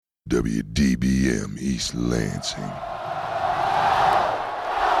WDBM East Lansing.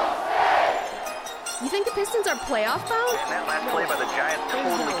 You think the Pistons are playoff bound? And that last play by the Giants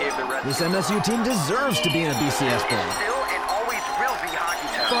totally gave the rest. This MSU team deserves to be in a BCS Bowl. Still and always will be hockey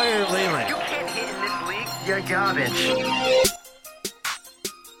town. Fire Leland. You can't hit in this league, you're garbage.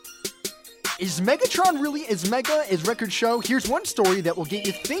 Is Megatron really as mega as Record Show? Here's one story that will get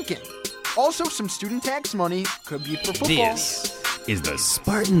you thinking. Also, some student tax money could be for football. This is the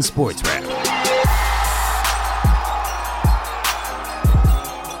Spartan Sports Wrap.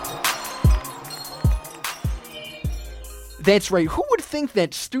 That's right. Who would think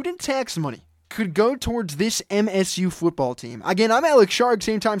that student tax money could go towards this MSU football team? Again, I'm Alex Sharg,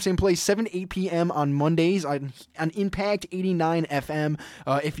 same time, same place, 7 to 8 p.m. on Mondays on Impact 89 FM.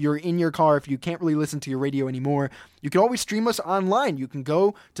 If you're in your car, if you can't really listen to your radio anymore, you can always stream us online. You can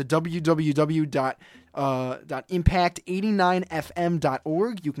go to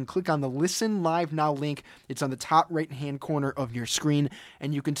www.impact89fm.org. You can click on the Listen Live Now link. It's on the top right-hand corner of your screen,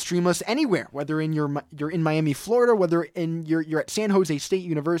 and you can stream us anywhere, whether you're in Miami, Florida, whether you're at San Jose State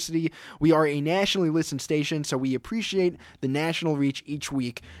University. We are a nationally listened station, so we appreciate the national reach each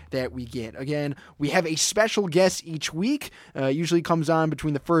week that we get. Again, we have a special guest each week. Usually comes on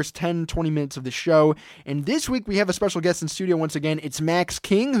between the first 10-20 minutes of the show, and this week we have a special guest in studio once again. It's Max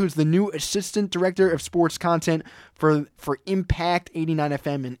King, who's the new Assistant Director of Sports Content for Impact 89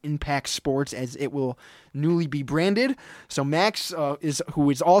 FM and Impact Sports, as it will newly be branded. So Max who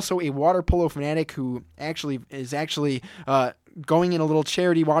is also a water polo fanatic, who is going in a little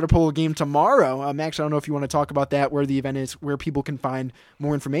charity water polo game tomorrow. Max, I don't know if you want to talk about that, where the event is, where people can find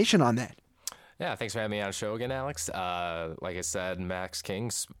more information on that. Yeah, thanks for having me on the show again, Alex. Like I said, Max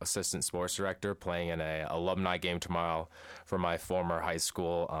King, Assistant Sports Director, playing in a alumni game tomorrow for my former high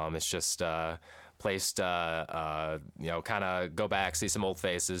school. It's just placed, kind of go back, see some old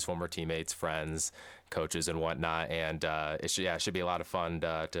faces, former teammates, friends, coaches, and whatnot. And it should be a lot of fun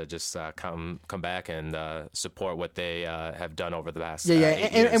to just come back and support what they have done over the past 8 years.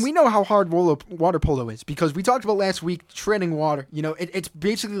 And we know how hard water polo is, because we talked about last week treading water. You know, it's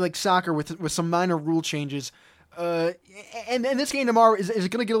basically like soccer with some minor rule changes. And this game tomorrow, is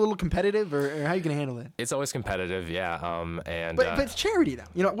it going to get a little competitive, or how are you going to handle it? It's always competitive, yeah. But it's charity, though.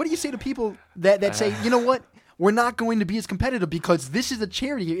 You know, what do you say to people that say, you know what, we're not going to be as competitive because this is a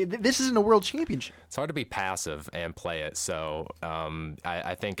charity. This isn't a world championship. It's hard to be passive and play it. So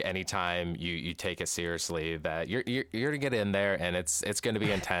I think anytime you take it seriously, that you're going to get in there, and it's going to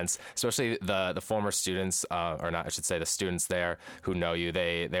be intense. Especially the former students, the students there who know you.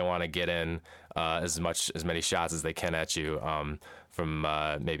 They want to get in as many shots as they can at you. From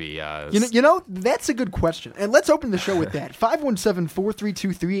maybe... that's a good question. And let's open the show with that.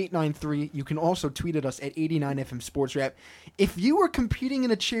 517-432-3893. You can also tweet at us at 89FM Sports Wrap. If you were competing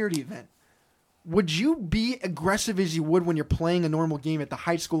in a charity event, would you be aggressive as you would when you're playing a normal game at the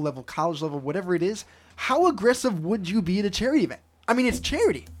high school level, college level, whatever it is? How aggressive would you be at a charity event? I mean, it's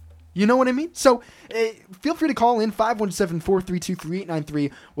charity. You know what I mean? So feel free to call in,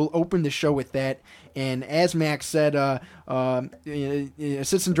 517-432-3893. We'll open the show with that. And as Max said,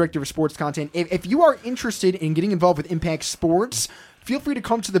 Assistant Director of Sports Content, if you are interested in getting involved with Impact Sports, feel free to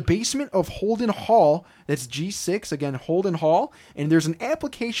come to the basement of Holden Hall. That's G6, again, Holden Hall. And there's an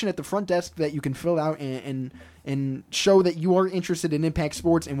application at the front desk that you can fill out and show that you are interested in Impact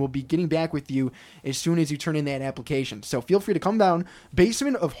Sports, and we'll be getting back with you as soon as you turn in that application. So feel free to come down,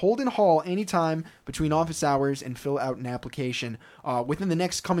 basement of Holden Hall, anytime between office hours, and fill out an application. Within the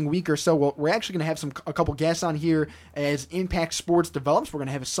next coming week or so, we're actually going to have a couple guests on here as Impact Sports develops. We're going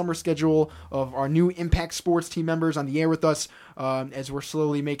to have a summer schedule of our new Impact Sports team members on the air with us as we're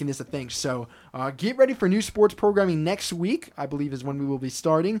slowly making this a thing. So get ready for new sports programming next week, I believe is when we will be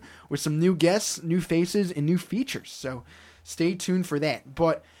starting, with some new guests, new faces, and new features. So stay tuned for that.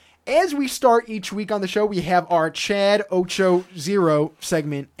 But as we start each week on the show, we have our Chad Ocho Zero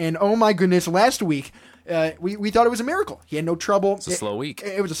segment. And oh my goodness, last week, we thought it was a miracle. He had no trouble. It's a slow week.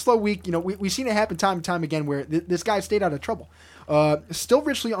 It was a slow week. You know, we've seen it happen time and time again where this guy stayed out of trouble. Still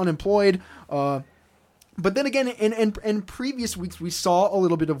richly unemployed. But then again, in previous weeks, we saw a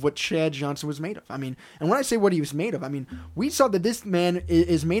little bit of what Chad Johnson was made of. I mean, and when I say what he was made of, I mean, we saw that this man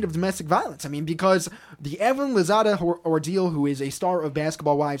is made of domestic violence. I mean, because the Evelyn Lozada ordeal, who is a star of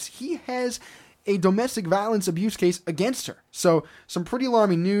Basketball Wives, he has a domestic violence abuse case against her. So some pretty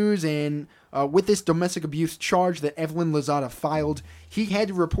alarming news, and with this domestic abuse charge that Evelyn Lozada filed, he had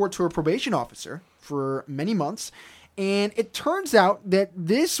to report to a probation officer for many months. And it turns out that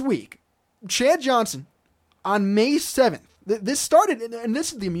this week, Chad Johnson, on May 7th, this started, and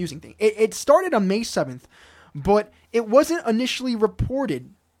this is the amusing thing, it started on May 7th, but it wasn't initially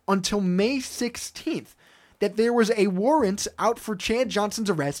reported until May 16th that there was a warrant out for Chad Johnson's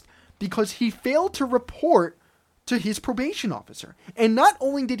arrest because he failed to report to his probation officer. And not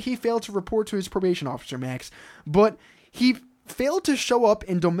only did he fail to report to his probation officer, Max, but he failed to show up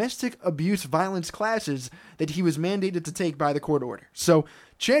in domestic abuse violence classes that he was mandated to take by the court order. So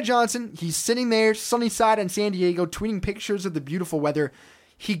Chad Johnson, he's sitting there, sunny side in San Diego, tweeting pictures of the beautiful weather.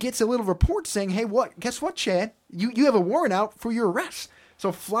 He gets a little report saying, hey, guess what, Chad? You have a warrant out for your arrest.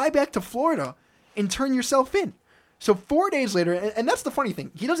 So fly back to Florida and turn yourself in. So 4 days later, and that's the funny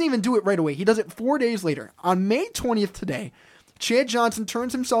thing, he doesn't even do it right away. He does it 4 days later. On May 20th today, Chad Johnson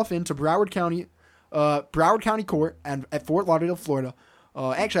turns himself in to Broward County Court at Fort Lauderdale, Florida.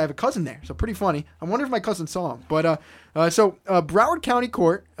 Actually, I have a cousin there, so pretty funny. I wonder if my cousin saw him. But Broward County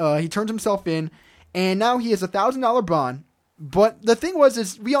Court, he turns himself in, and now he has $1,000 bond. But the thing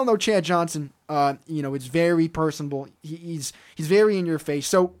is we all know Chad Johnson. It's very personable. He's very in your face.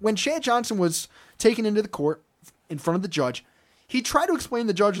 So when Chad Johnson was taken into the court in front of the judge, he tried to explain to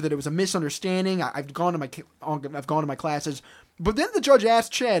the judge that it was a misunderstanding. I've gone to my classes, but then the judge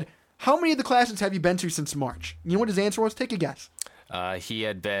asked Chad, "How many of the classes have you been to since March?" You know what his answer was? Take a guess. He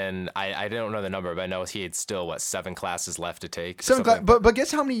had been, I don't know the number, but I know he had still, 7 classes left to take? But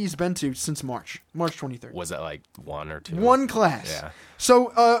guess how many he's been to since March 23rd. Was it like 1 or 2? One class. Yeah.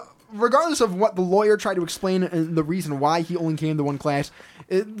 So, regardless of what the lawyer tried to explain and the reason why he only came to one class,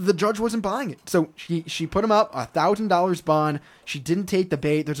 the judge wasn't buying it. So she put him up $1,000 bond. She didn't take the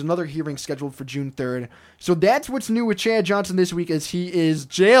bait. There's another hearing scheduled for June 3rd. So that's what's new with Chad Johnson this week, as he is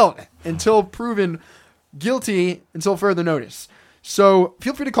jailed until proven guilty until further notice. So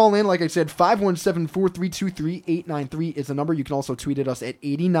feel free to call in. Like I said, 517-432-3893 is the number. You can also tweet at us at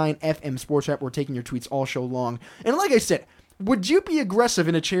 89FM Sports Rap. We're taking your tweets all show long. And like I said, would you be aggressive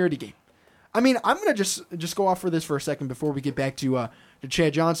in a charity game? I mean, I'm going to just go off for this for a second before we get back to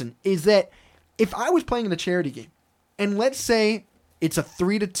Chad Johnson, is that if I was playing in a charity game, and let's say it's a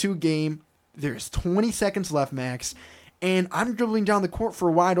 3-2 game, there's 20 seconds left, Max, and I'm dribbling down the court for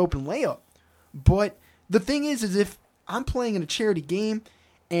a wide open layup. But the thing is if I'm playing in a charity game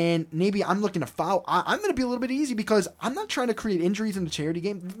and maybe I'm looking to foul, I'm going to be a little bit easy because I'm not trying to create injuries in the charity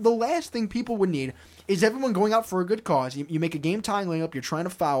game. The last thing people would need is everyone going out for a good cause. You make a game-tying layup, you're trying to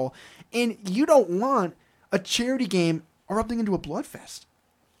foul, and you don't want a charity game erupting into a bloodfest.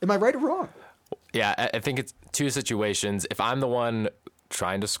 Am I right or wrong? Yeah, I think it's 2 situations. If I'm the one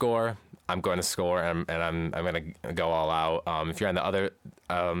trying to score, I'm going to score and I'm going to go all out. If you're on the other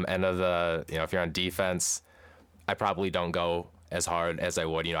end of the, if you're on defense, I probably don't go as hard as I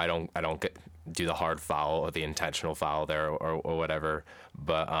would. I don't do the hard foul or the intentional foul there or whatever.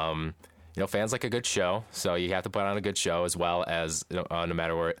 But fans like a good show, so you have to put on a good show as well as no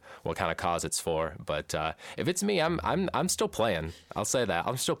matter what kind of cause it's for. But if it's me, I'm still playing. I'll say that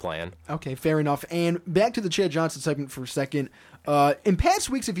I'm still playing. Okay, fair enough. And back to the Chad Johnson segment for a second. In past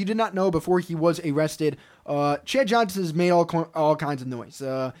weeks, if you did not know, before he was arrested, Chad Johnson has made all kinds of noise.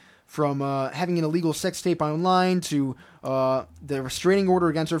 From having an illegal sex tape online to the restraining order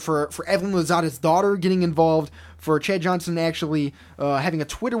against her, for Evelyn Lozada's daughter getting involved, for Chad Johnson actually having a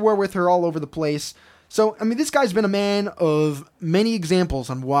Twitter war with her all over the place. So, I mean, this guy's been a man of many examples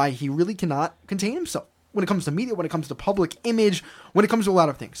on why he really cannot contain himself when it comes to media, when it comes to public image, when it comes to a lot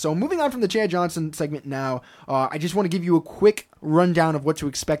of things. So moving on from the Chad Johnson segment now, I just want to give you a quick rundown of what to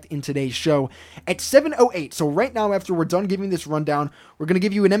expect in today's show. At 7:08, so right now after we're done giving this rundown, we're going to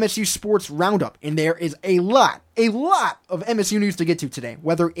give you an MSU sports roundup. And there is a lot of MSU news to get to today.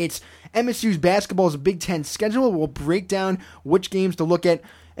 Whether it's MSU's basketball's Big Ten schedule, we'll break down which games to look at.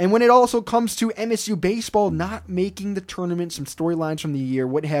 And when it also comes to MSU baseball not making the tournament, some storylines from the year,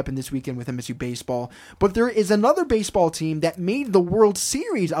 what happened this weekend with MSU baseball. But there is another baseball team that made the World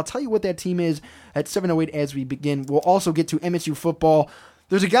Series. I'll tell you what that team is at 7:08 as we begin. We'll also get to MSU football.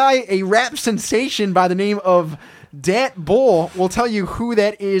 There's a guy, a rap sensation by the name of Dat Bull. We'll tell you who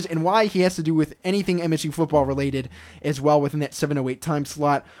that is and why he has to do with anything MSU football related as well within that 7:08 time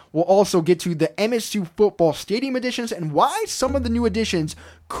slot. We'll also get to the MSU football stadium additions and why some of the new additions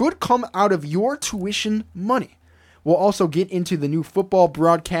could come out of your tuition money. We'll also get into the new football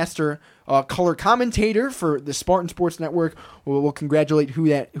broadcaster, color commentator for the Spartan Sports Network. We'll congratulate who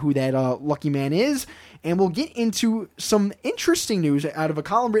that lucky man is. And we'll get into some interesting news out of a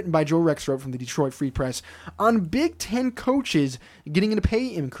column written by Joe Rexroth from the Detroit Free Press on Big Ten coaches getting a pay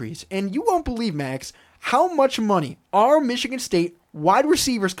increase. And you won't believe, Max, how much money our Michigan State wide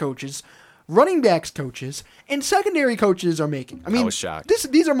receivers coaches, running backs coaches, and secondary coaches are making. I mean, I was shocked.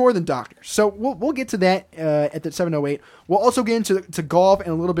 These are more than doctors. So we'll get to that at the 7:08. We'll also get into golf and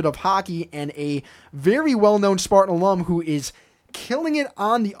a little bit of hockey and a very well-known Spartan alum who is killing it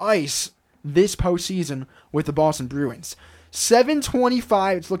on the ice this postseason with the Boston Bruins.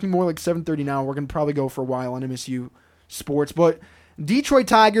 7:25. It's looking more like 7:30 now. We're going to probably go for a while on MSU Sports. But Detroit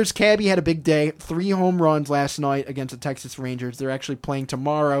Tigers, Cabby had a big day. 3 home runs last night against the Texas Rangers. They're actually playing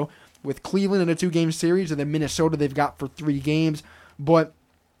tomorrow with Cleveland in a 2-game series, and then Minnesota they've got for 3 games. But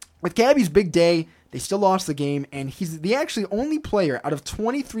with Cabby's big day, they still lost the game, and he's the actually only player out of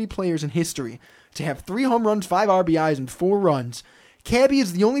 23 players in history to have 3 home runs, 5 RBIs, and 4 runs. Cabby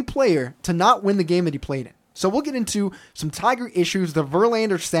is the only player to not win the game that he played in. So we'll get into some Tiger issues, the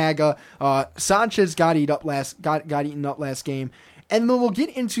Verlander saga. Sanchez got eaten up last game, and then we'll get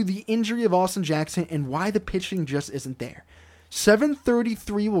into the injury of Austin Jackson and why the pitching just isn't there.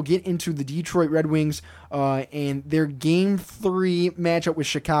 7:33, we'll get into the Detroit Red Wings and their Game 3 matchup with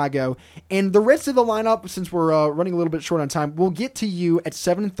Chicago. And the rest of the lineup, since we're running a little bit short on time, we'll get to you at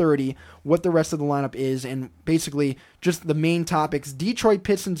 7:30 what the rest of the lineup is and basically just the main topics. Detroit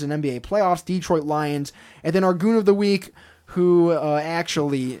Pistons and NBA playoffs, Detroit Lions, and then our Goon of the Week, who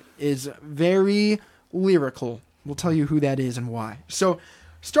actually is very lyrical. We'll tell you who that is and why. So,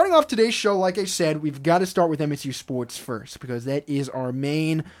 starting off today's show, like I said, we've got to start with MSU Sports first because that is our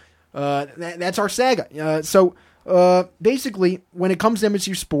main, that's our saga. So basically, when it comes to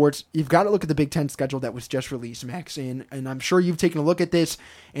MSU Sports, you've got to look at the Big Ten schedule that was just released, Max. And I'm sure you've taken a look at this,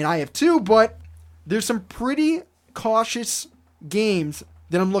 and I have too, but there's some pretty cautious games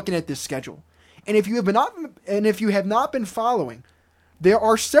that I'm looking at this schedule. And if you have not been following, there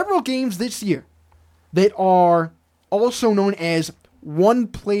are several games this year that are also known as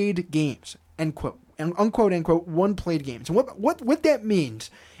one-played games, end quote, and unquote, end quote, one-played games. And what that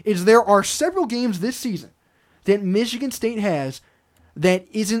means is there are several games this season that Michigan State has that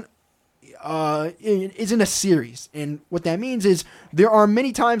isn't a series. And what that means is there are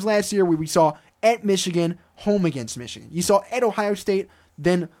many times last year where we saw at Michigan, home against Michigan. You saw at Ohio State,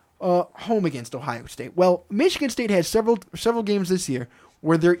 then home against Ohio State. Well, Michigan State has several games this year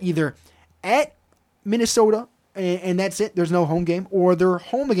where they're either at Minnesota, and that's it, there's no home game, or they're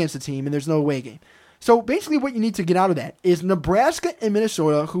home against a team and there's no away game. So basically what you need to get out of that is Nebraska and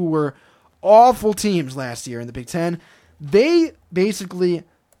Minnesota, who were awful teams last year in the Big Ten, they basically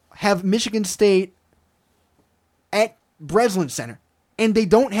have Michigan State at Breslin Center, and they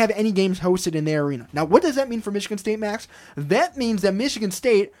don't have any games hosted in their arena. Now, what does that mean for Michigan State, Max? That means that Michigan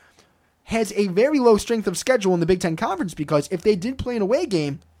State has a very low strength of schedule in the Big Ten Conference because if they did play an away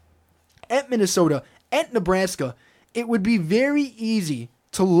game at Minnesota, at Nebraska, it would be very easy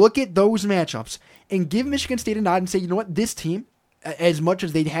to look at those matchups and give Michigan State a nod and say, you know what, this team, as much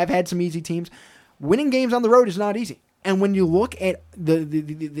as they have had some easy teams, winning games on the road is not easy. And when you look at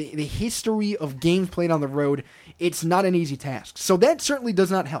the history of games played on the road, it's not an easy task. So that certainly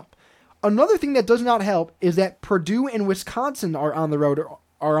does not help. Another thing that does not help is that Purdue and Wisconsin are on the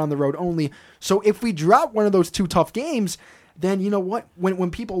road only. So if we drop one of those 2 tough games, then you know what?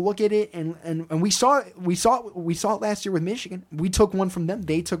 When people look at it, and we saw it last year with Michigan. We took one from them.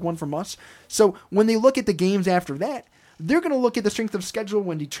 They took one from us. So when they look at the games after that, they're going to look at the strength of schedule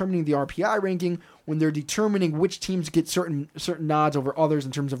when determining the RPI ranking, when they're determining which teams get certain nods over others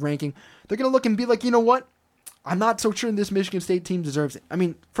in terms of ranking. They're going to look and be like, you know what? I'm not so sure this Michigan State team deserves it. I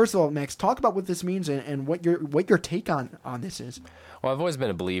mean, first of all, Max, talk about what this means and what your take on this is. Well, I've always been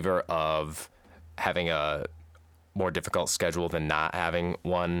a believer of having a more difficult schedule than not having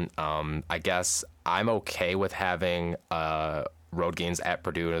one. I guess I'm okay with having road games at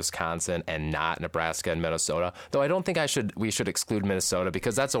Purdue and Wisconsin and not Nebraska and Minnesota, though I don't think we should exclude Minnesota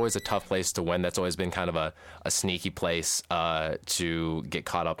because that's always a tough place to win. That's always been kind of a sneaky place to get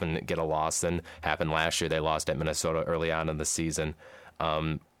caught up and get a loss, and happened last year. They lost at Minnesota early on in the season.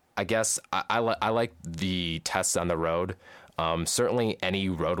 I guess I like the tests on the road. Certainly any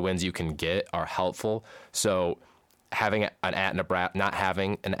road wins you can get are helpful. So having not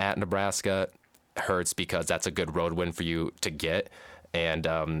having an at Nebraska hurts because that's a good road win for you to get, and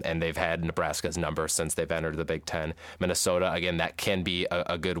they've had Nebraska's number since they've entered the Big Ten. Minnesota, again, that can be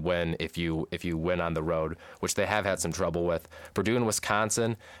a good win if you win on the road, which they have had some trouble with. Purdue and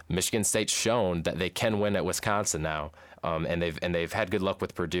Wisconsin, Michigan State's shown that they can win at Wisconsin now, and they've had good luck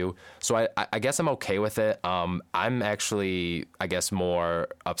with Purdue. So I guess I'm okay with it. I'm actually, I guess, more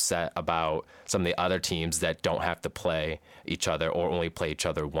upset about some of the other teams that don't have to play each other or only play each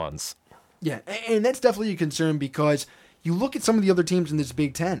other once. Yeah, and that's definitely a concern because you look at some of the other teams in this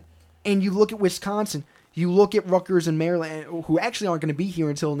Big Ten, and you look at Wisconsin, you look at Rutgers and Maryland, who actually aren't going to be here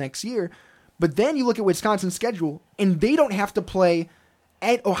until next year, but then you look at Wisconsin's schedule, and they don't have to play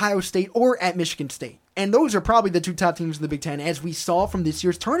at Ohio State or at Michigan State. And those are probably the 2 top teams in the Big Ten, as we saw from this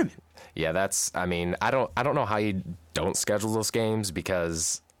year's tournament. Yeah, I mean, I don't know how you don't schedule those games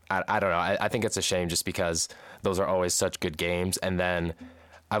because I don't know. I think it's a shame just because those are always such good games. And then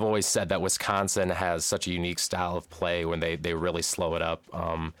I've always said that Wisconsin has such a unique style of play when they really slow it up.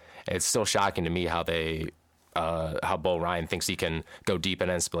 It's still shocking to me how how Bo Ryan thinks he can go deep in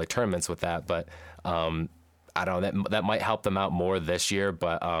NCAA tournaments with that, but I don't know, that might help them out more this year.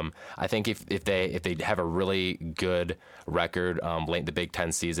 But I think if they have a really good record late in the Big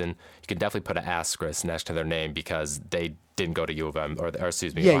Ten season, you can definitely put an asterisk next to their name because they didn't go to U of M or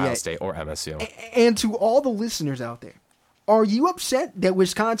excuse me, Ohio State or MSU. And to all the listeners out there, are you upset that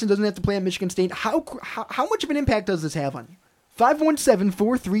Wisconsin doesn't have to play at Michigan State? How much of an impact does this have on you?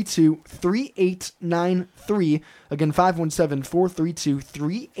 517-432-3893. Again,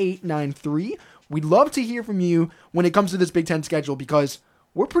 517-432-3893. We'd love to hear from you when it comes to this Big Ten schedule because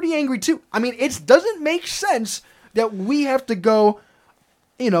we're pretty angry too. I mean, it doesn't make sense that we have to go,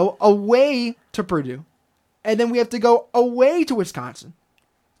 away to Purdue, and then we have to go away to Wisconsin.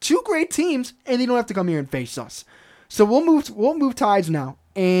 Two great teams, and they don't have to come here and face us. So we'll move tides now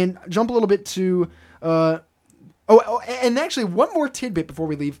and jump a little bit to. And actually, one more tidbit before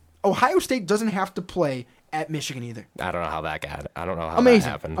we leave. Ohio State doesn't have to play at Michigan either. I don't know how that happened.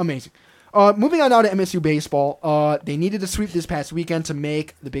 Amazing. Moving on now to MSU baseball. They needed a sweep this past weekend to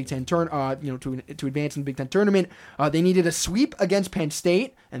make the Big Ten to advance in the Big Ten tournament. They needed a sweep against Penn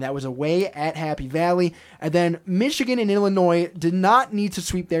State, and that was away at Happy Valley. And then Michigan and Illinois did not need to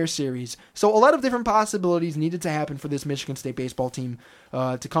sweep their series. So a lot of different possibilities needed to happen for this Michigan State baseball team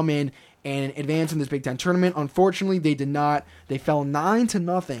to come in and advance in this Big Ten tournament. Unfortunately, they did not. They fell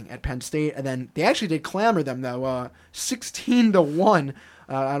 9-0 at Penn State, and then they actually did clamor them though, 16-1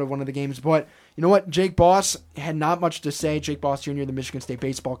 out of one of the games. But you know what? Jake Boss had not much to say. Jake Boss Jr., the Michigan State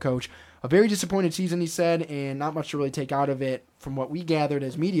baseball coach, a very disappointed season, he said, and not much to really take out of it from what we gathered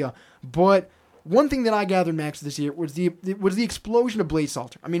as media. But one thing that I gathered, Max, this year was the explosion of Blaze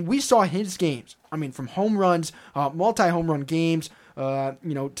Salter. I mean, we saw his games. I mean, from home runs, multi-home run games,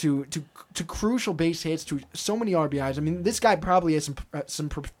 to crucial base hits, to so many RBIs. I mean, this guy probably has some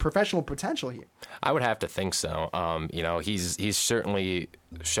professional potential here. I would have to think so. He's certainly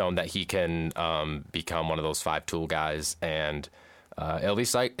shown that he can become one of those 5-tool guys, and it'll be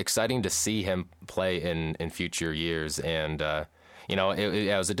exciting to see him play in future years. And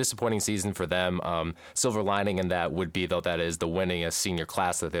it was a disappointing season for them. Silver lining in that would be, though, that is the winningest senior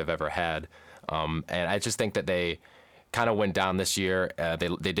class that they've ever had. And I just think that they kind of went down this year.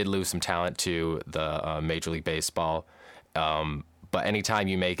 They did lose some talent to the Major League Baseball. But anytime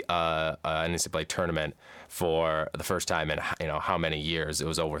you make an NCAA tournament for the first time in how many years, it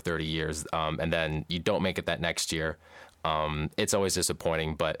was over 30 years, and then you don't make it that next year, it's always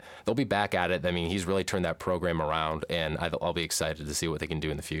disappointing. But they'll be back at it. I mean, he's really turned that program around, and I'll be excited to see what they can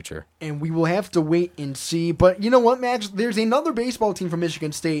do in the future. And we will have to wait and see. But you know what, Max? There's another baseball team from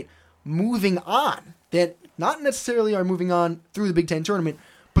Michigan State moving on that not necessarily are moving on through the Big Ten tournament,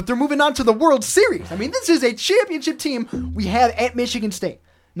 but they're moving on to the World Series. I mean, this is a championship team we have at Michigan State.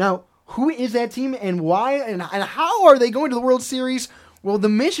 Now, who is that team and why and how are they going to the World Series? Well, the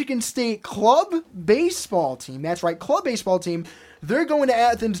Michigan State club baseball team, that's right, club baseball team, they're going to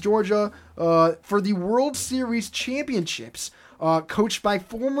Athens, Georgia for the World Series championships, coached by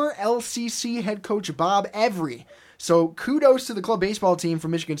former LCC head coach Bob Every. So kudos to the club baseball team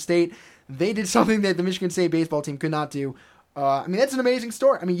from Michigan State. They did something that the Michigan State baseball team could not do. I mean, that's an amazing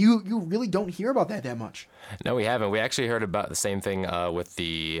story. I mean, you really don't hear about that much. No, we haven't. We actually heard about the same thing with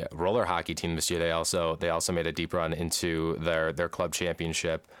the roller hockey team this year. They also made a deep run into their club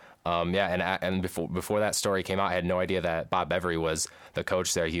championship. And before that story came out, I had no idea that Bob Every was the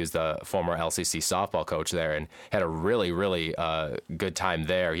coach there. He was the former LCC softball coach there and had a really, really good time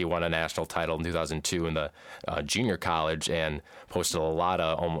there. He won a national title in 2002 in the junior college and posted a lot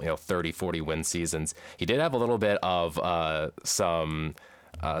of 30, 40 win seasons. He did have a little bit of some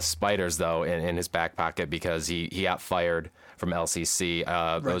spiders, though, in his back pocket because he got fired from LCC.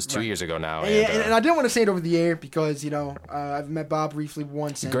 That was 2 years ago now. And I didn't want to say it over the air because, I've met Bob briefly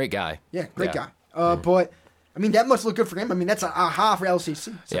once. Great guy. Yeah, great guy. But, I mean, that must look good for him. I mean, that's a aha for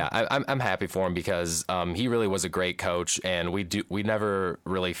LCC. So. Yeah, I'm happy for him because he really was a great coach, and we never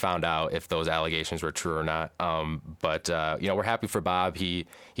really found out if those allegations were true or not. But we're happy for Bob.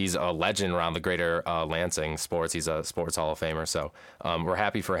 He's a legend around the greater Lansing sports. He's a sports Hall of Famer. So we're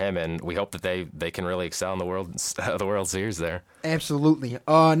happy for him, and we hope that they can really excel in the World Series there. Absolutely.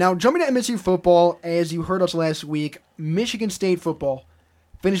 Now, jumping to MSU football, as you heard us last week, Michigan State football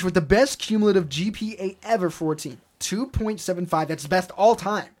finished with the best cumulative GPA ever for a team, 2.75. That's the best all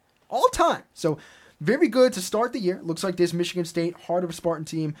time. All time. So very good to start the year. Looks like this Michigan State Heart of a Spartan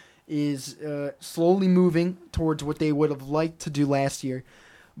team is slowly moving towards what they would have liked to do last year.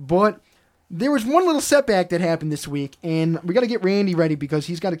 But there was one little setback that happened this week, and we got to get Randy ready because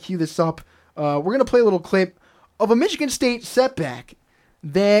he's got to cue this up. We're going to play a little clip of a Michigan State setback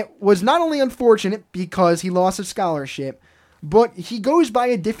that was not only unfortunate because he lost a scholarship, but he goes by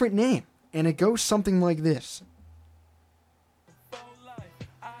a different name, and it goes something like this.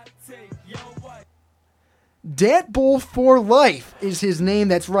 Dat Bull for Life is his name.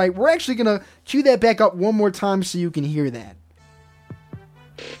 That's right. We're actually going to cue that back up one more time so you can hear that.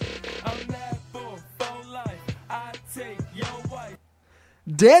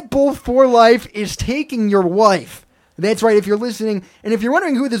 Dat Bull for Life is taking your wife. That's right, if you're listening. And if you're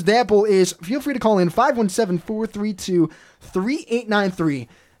wondering who this Dat Bull is, feel free to call in 517-432-3893.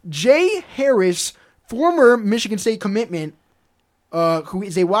 Jay Harris, former Michigan State commitment, who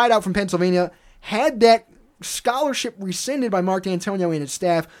is a wideout from Pennsylvania, had that scholarship rescinded by Mark D'Antonio and his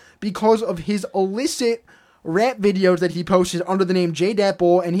staff because of his illicit rap videos that he posted under the name J Dat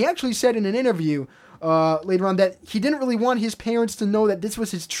Bull. And he actually said in an interview later on that he didn't really want his parents to know that this was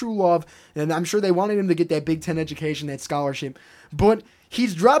his true love, and I'm sure they wanted him to get that Big Ten education, that scholarship. But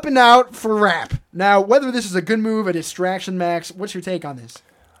he's dropping out for rap. Now, whether this is a good move, a distraction, Max, what's your take on this?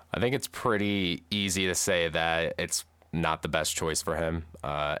 I think it's pretty easy to say that it's not the best choice for him.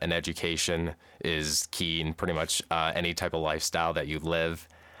 An education is key in pretty much any type of lifestyle that you live.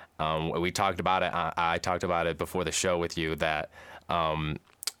 We talked about it. I talked about it before the show with you that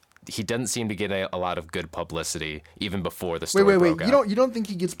he doesn't seem to get a lot of good publicity even before the story broke out. You don't think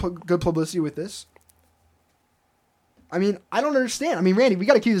he gets good publicity with this? I mean, I don't understand. I mean, Randy, we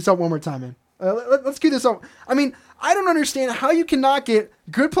got to cue this up one more time, man. Let's cue this up. I mean, I don't understand how you cannot get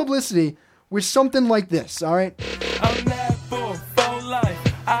good publicity with something like this, all right? I'm that bull for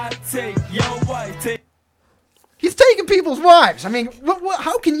life. I take your wife. He's taking people's wives. I mean,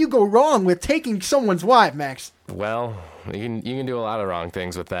 how can you go wrong with taking someone's wife, Max? Well, you can do a lot of wrong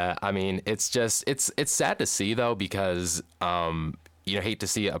things with that. I mean, it's sad to see though, because hate to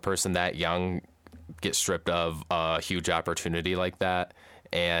see a person that young get stripped of a huge opportunity like that.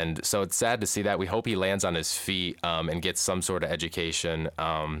 And so it's sad to see that. We hope he lands on his feet and gets some sort of education.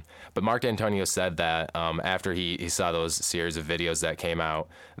 But Mark D'Antonio said that after he saw those series of videos that came out,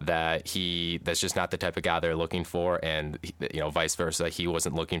 that's just not the type of guy they're looking for, and vice versa. He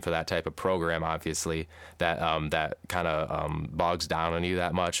wasn't looking for that type of program, obviously, that kind of bogs down on you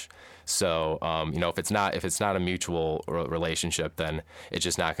that much. So if it's not a mutual relationship, then it's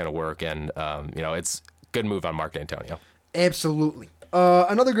just not going to work. And it's a good move on Mark D'Antonio. Absolutely.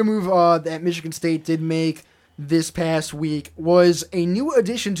 Another good move that Michigan State did make this past week was a new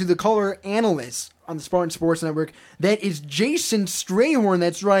addition to the color analyst on the Spartan Sports Network. That is Jason Strayhorn.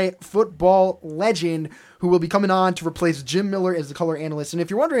 That's right, football legend, who will be coming on to replace Jim Miller as the color analyst. And if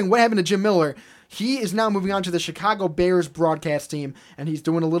you're wondering what happened to Jim Miller, he is now moving on to the Chicago Bears broadcast team, and he's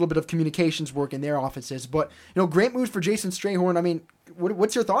doing a little bit of communications work in their offices. But, great moves for Jason Strayhorn. I mean,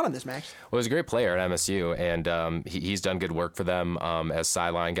 what's your thought on this, Max? Well, he's a great player at MSU, and he's done good work for them as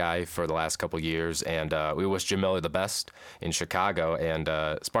sideline guy for the last couple years. And we wish Jim Miller the best in Chicago. And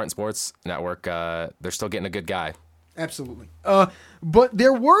Spartan Sports Network, they're still getting a good guy. Absolutely. But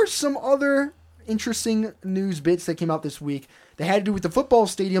there were some other interesting news bits that came out this week that had to do with the football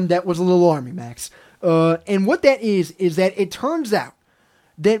stadium that was a little alarming, Max. And what that is that it turns out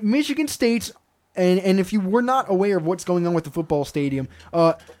that Michigan State's, and if you were not aware of what's going on with the football stadium,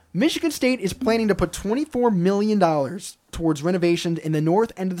 Michigan State is planning to put $24 million towards renovations in the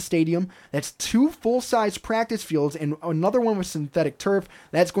north end of the stadium. That's 2 full-size practice fields and another one with synthetic turf.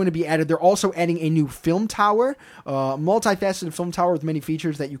 That's going to be added. They're also adding a new film tower, multifaceted film tower with many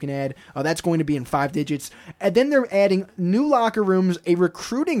features that you can add. That's going to be in 5 digits. And then they're adding new locker rooms, a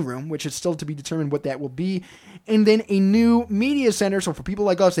recruiting room, which is still to be determined what that will be, and then a new media center. So for people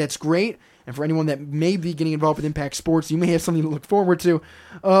like us, that's great. And for anyone that may be getting involved with Impact Sports, you may have something to look forward to.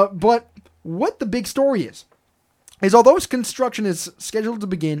 But what the big story is although construction is scheduled to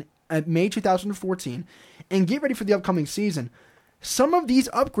begin at May 2014 and get ready for the upcoming season, some of these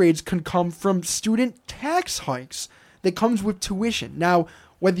upgrades can come from student tax hikes that comes with tuition. Now,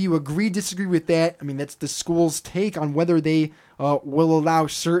 whether you agree, disagree with that, I mean, that's the school's take on whether they will allow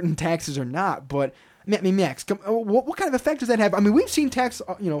certain taxes or not. But I mean, Max, what kind of effect does that have? I mean, we've seen tax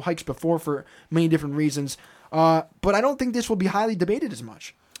hikes before for many different reasons, but I don't think this will be highly debated as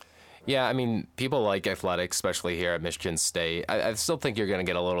much. Yeah, I mean, people like athletics, especially here at Michigan State. I still think you're going to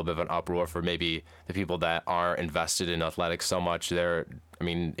get a little bit of an uproar for maybe the people that aren't invested in athletics so much.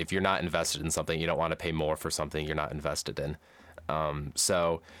 If you're not invested in something, you don't want to pay more for something you're not invested in.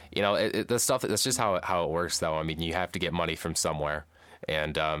 The stuff, that's just how it works, though. I mean, you have to get money from somewhere.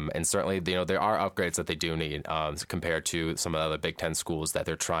 And certainly, there are upgrades that they do need compared to some of the other Big Ten schools that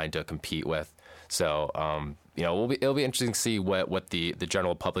they're trying to compete with. So, it'll be interesting to see what the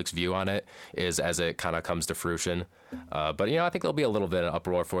general public's view on it is as it kind of comes to fruition. But I think there'll be a little bit of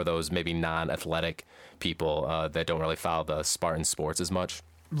uproar for those maybe non-athletic people that don't really follow the Spartan sports as much.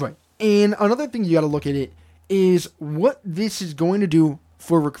 Right. And another thing you got to look at it is what this is going to do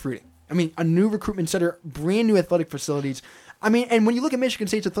for recruiting. I mean, a new recruitment center, brand new athletic facilities. I mean, and when you look at Michigan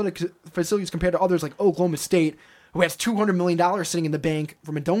State's athletic facilities compared to others like Oklahoma State, who has $200 million sitting in the bank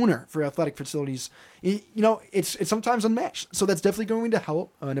from a donor for athletic facilities, it's sometimes unmatched. So that's definitely going to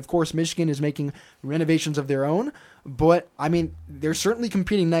help. And of course, Michigan is making renovations of their own. But, I mean, they're certainly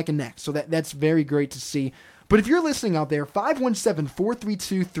competing neck and neck. So that's very great to see. But if you're listening out there,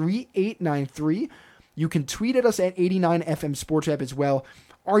 517-432-3893, you can tweet at us at 89FM Sports App as well.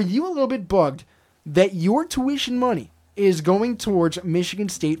 Are you a little bit bugged that your tuition money is going towards Michigan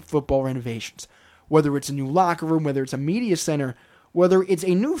State football renovations? Whether it's a new locker room, whether it's a media center, whether it's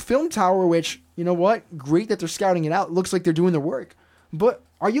a new film tower, which, you know what, great that they're scouting it out. It looks like they're doing their work. But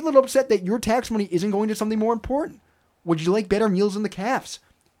are you a little upset that your tax money isn't going to something more important? Would you like better meals in the cafes?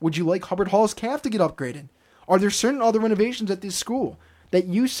 Would you like Hubbard Hall's calf to get upgraded? Are there certain other renovations at this school that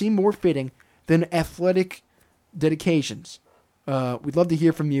you see more fitting than athletic dedications? We'd love to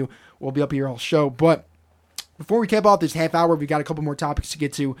hear from you. We'll be up here all show. But before we cap out this half hour, we got a couple more topics to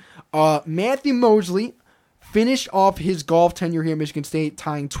get to. Matthew Mosley finished off his golf tenure here at Michigan State,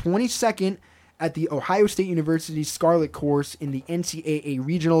 tying 22nd at the Ohio State University Scarlet course in the NCAA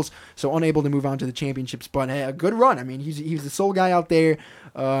regionals, so unable to move on to the championships. But a good run. I mean, he's the sole guy out there,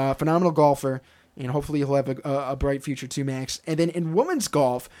 phenomenal golfer, and hopefully he'll have a bright future too, Max. And then in women's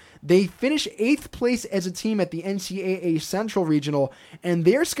golf, they finished 8th place as a team at the NCAA Central Regional, and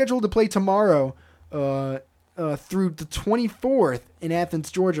they're scheduled to play tomorrow through the 24th in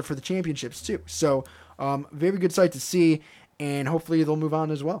Athens, Georgia for the championships too. So very good sight to see, and hopefully they'll move on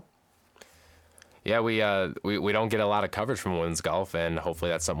as well. Yeah, we don't get a lot of coverage from women's golf, and hopefully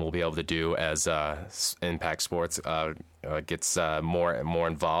that's something we'll be able to do as Impact Sports gets more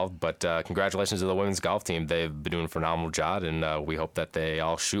involved. But congratulations to the women's golf team. They've been doing a phenomenal job, and we hope that they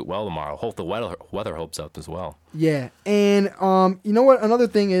all shoot well tomorrow. Hope the weather holds up as well. Yeah, and you know what? Another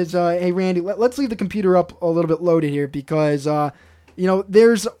thing is, hey, Randy, let's leave the computer up a little bit loaded here because,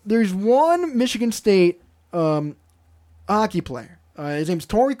 there's one Michigan State hockey player. His name's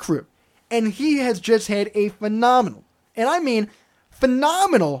Torrey Krug. And he has just had a phenomenal, and I mean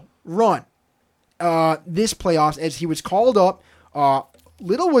phenomenal run this playoffs as he was called up.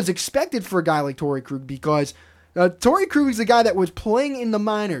 Little was expected for a guy like Torrey Krug because Torrey Krug is the guy that was playing in the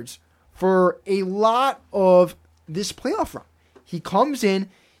minors for a lot of this playoff run. He comes in,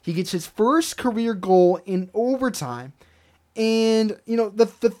 he gets his first career goal in overtime, and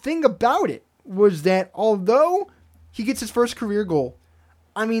the thing about it was that although he gets his first career goal,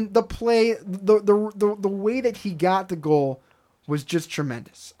 I mean, the play, the way that he got the goal was just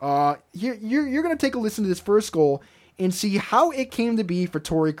tremendous. You're going to take a listen to this first goal and see how it came to be for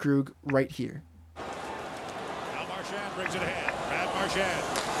Torrey Krug right here. Now Marchand brings it ahead. Matt Marchand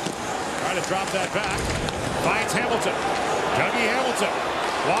trying to drop that back. Finds Hamilton. Dougie Hamilton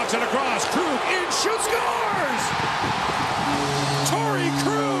walks it across. Krug in, shoots, scores! Torrey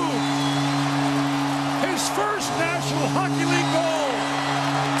Krug! His first National Hockey League goal!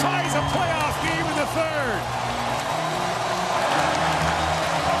 Ties a playoff game in the third.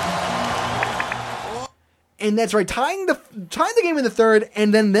 And that's right, tying the game in the third,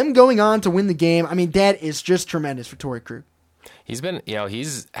 and then them going on to win the game. I mean, that is just tremendous for Torrey Krug. He's been,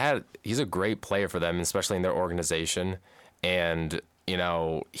 he's a great player for them, especially in their organization, and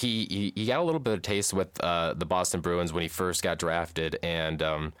he got a little bit of taste with the Boston Bruins when he first got drafted, and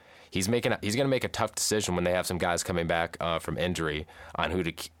he's going to make a tough decision when they have some guys coming back from injury on who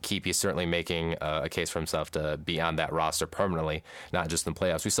to keep. He's certainly making a case for himself to be on that roster permanently, not just in the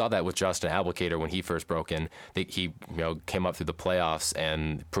playoffs. We saw that with Justin Applicator when he first broke in. He came up through the playoffs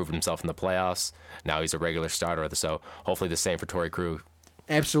and proved himself in the playoffs. Now he's a regular starter. So hopefully the same for Torrey Krug.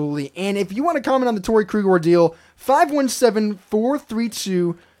 Absolutely. And if you want to comment on the Torrey Krug ordeal,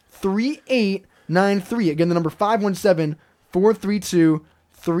 517-432-3893. Again, the number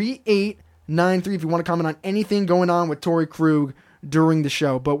 517-432-3893 if you want to comment on anything going on with Torrey Krug during the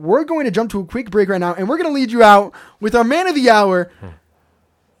show. But we're going to jump to a quick break right now, and we're going to lead you out with our man of the hour.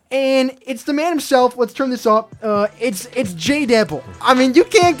 And it's the man himself. Let's turn this up. It's Jay Dapple. I mean, you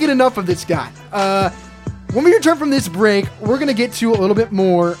can't get enough of this guy. When we return from this break, we're going to get to a little bit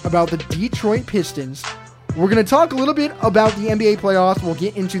more about the Detroit Pistons, We're going to talk a little bit about the NBA playoffs. We'll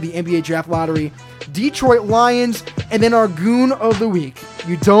get into the NBA draft lottery, Detroit Lions, and then our goon of the week.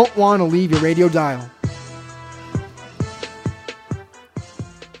 You don't want to leave your radio dial.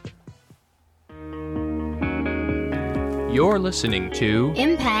 You're listening to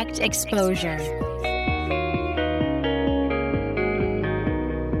Impact Exposure.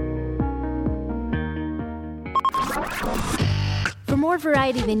 For more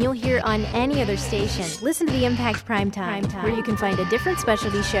variety than you'll hear on any other station, listen to the Impact Primetime, where you can find a different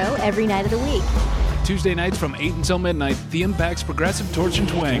specialty show every night of the week. Tuesday nights from 8 until midnight, the Impact's Progressive Torch and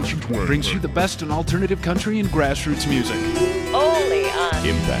Twang brings you the best in alternative country and grassroots music. Only on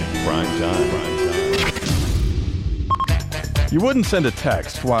Impact Primetime. You wouldn't send a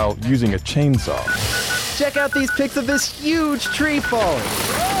text while using a chainsaw. Check out these pics of this huge tree falling.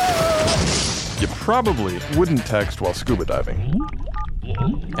 You probably wouldn't text while scuba diving.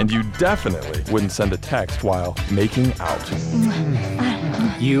 And you definitely wouldn't send a text while making out.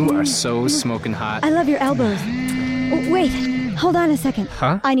 You Are So Smoking Hot. I love your elbows. Oh, wait, hold on a second.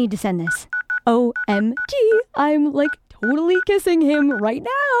 Huh? I need to send this. OMG, I'm like totally kissing him right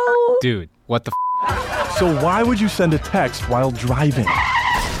now. Dude, what the So why would you send a text while driving?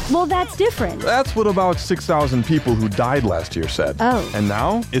 Well, that's different. That's what about 6,000 people who died last year said. Oh. And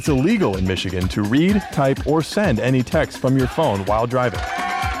now it's illegal in Michigan to read, type, or send any text from your phone while driving.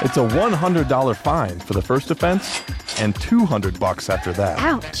 It's a $100 fine for the first offense and $200 after that.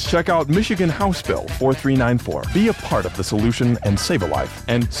 Ouch. Check out Michigan House Bill 4394. Be a part of the solution and save a life.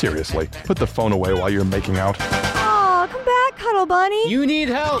 And seriously, put the phone away while you're making out. Aw, come back, Cuddle Bunny. You need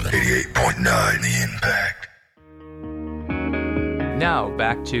help. 88.9 The Impact. Now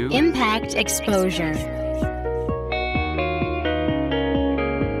back to Impact Exposure.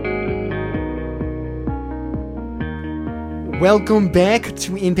 Welcome back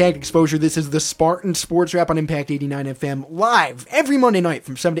to Impact Exposure. This is the Spartan Sports Wrap on Impact 89 FM, live every Monday night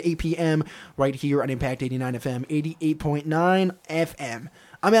from 7 to 8 p.m. right here on Impact 89 FM, 88.9 FM.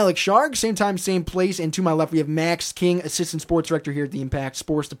 I'm Alex Sharg, same time, same place, and to my left we have Max King, Assistant Sports Director here at the Impact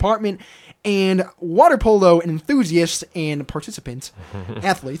Sports Department, and water polo enthusiasts and participants,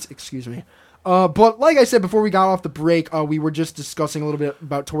 athletes, excuse me. But like I said before we got off the break, we were just discussing a little bit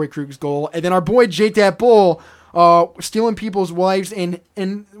about Torrey Krug's goal, and then our boy J-Tap Bull stealing people's wives, and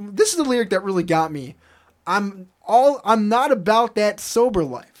this is the lyric that really got me. I'm not about that sober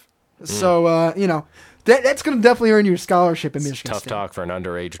life. So that's going to definitely earn you a scholarship in Michigan Tough State. talk for an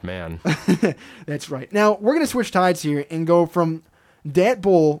underage man. That's right. Now we're going to switch tides here and go from Dat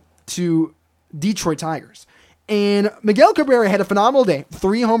Bull to Detroit Tigers. And Miguel Cabrera had a phenomenal day.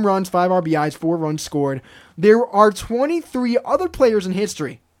 3 home runs, 5 RBIs, 4 runs scored. There are 23 other players in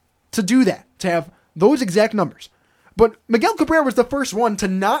history to do that, to have those exact numbers. But Miguel Cabrera was the first one to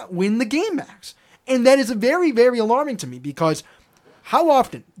not win the game, Max. And that is very, very alarming to me, because how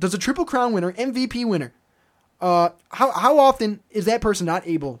often does a Triple Crown winner, MVP winner, how often is that person not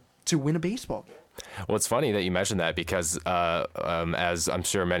able to win a baseball game? Well, it's funny that you mentioned that, because as I'm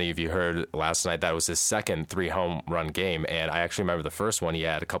sure many of you heard last night, that was his second 3-home run game. And I actually remember the first one he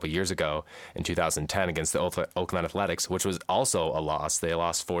had a couple years ago in 2010 against the Oakland Athletics, which was also a loss. They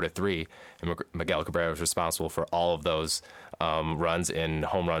lost 4-3, and Miguel Cabrera was responsible for all of those runs in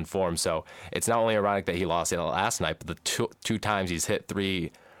home run form. So it's not only ironic that he lost it last night, but the two times he's hit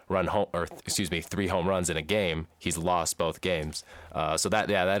 3 home runs in a game, he's lost both games. So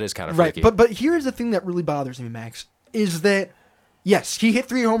that is kind of freaky. Right, but here's the thing that really bothers me, Max, is that, yes, he hit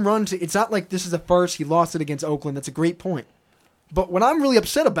 3 home runs. It's not like this is the first. He lost it against Oakland. That's a great point. But what I'm really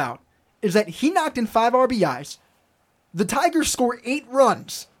upset about is that he knocked in 5 RBIs. The Tigers score 8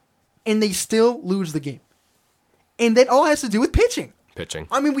 runs, and they still lose the game. And that all has to do with pitching.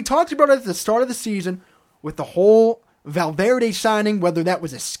 I mean, we talked about it at the start of the season with the whole Valverde signing, whether that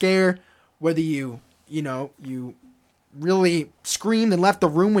was a scare, whether you really screamed and left the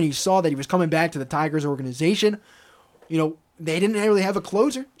room when you saw that he was coming back to the Tigers organization. They didn't really have a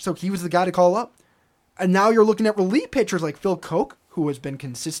closer, so he was the guy to call up. And now you're looking at relief pitchers like Phil Koch, who has been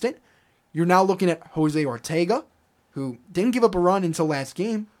consistent. You're now looking at Jose Ortega, who didn't give up a run until last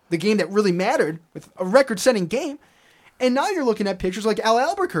game, the game that really mattered, with a record-setting game. And now you're looking at pitchers like Al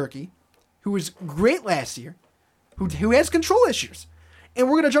Albuquerque, who was great last year, who has control issues. And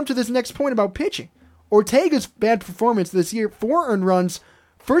we're going to jump to this next point about pitching. Ortega's bad performance this year, 4 earned runs,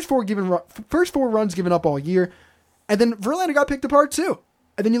 first four runs given up all year, and then Verlander got picked apart too.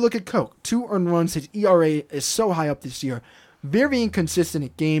 And then you look at Koch, 2 earned runs. His ERA is so high up this year, very inconsistent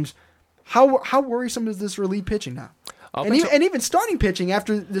at games. How worrisome is this relief pitching now? And even starting pitching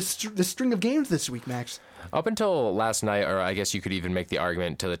after this string of games this week, Max. Up until last night, or I guess you could even make the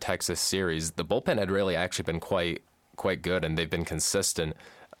argument to the Texas series, the bullpen had really actually been quite good, and they've been consistent.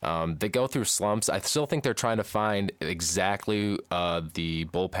 They go through slumps. I still think they're trying to find exactly the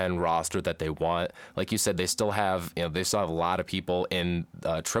bullpen roster that they want. Like you said, they still have a lot of people in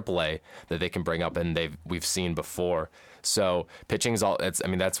AAA that they can bring up, and we've seen before. So pitching's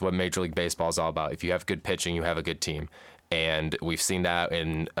that's what Major League Baseball is all about. If you have good pitching, you have a good team, and we've seen that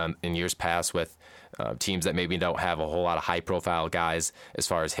in years past with teams that maybe don't have a whole lot of high-profile guys as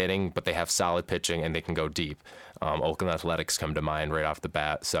far as hitting, but they have solid pitching and they can go deep. Oakland Athletics come to mind right off the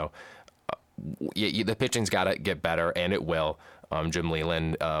bat. So the pitching's got to get better, and it will. Jim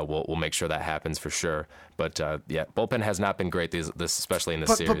Leyland will make sure that happens for sure. But bullpen has not been great this especially in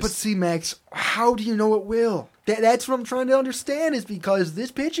this series. But see, Max, how do you know it will? That's what I'm trying to understand. Is because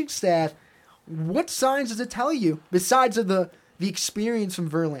this pitching staff, what signs does it tell you besides of the experience from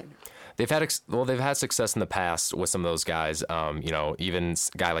Verlander? They've had success in the past with some of those guys. Even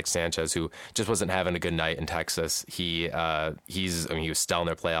a guy like Sanchez, who just wasn't having a good night in Texas. He was still in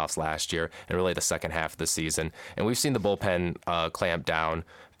their playoffs last year and really the second half of the season. And we've seen the bullpen clamp down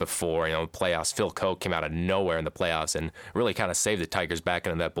before. Playoffs. Phil Koch came out of nowhere in the playoffs and really kind of saved the Tigers back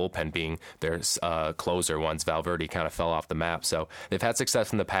into that bullpen being their closer once Valverde kind of fell off the map. So they've had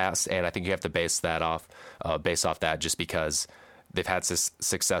success in the past, and I think you have to base off that just because they've had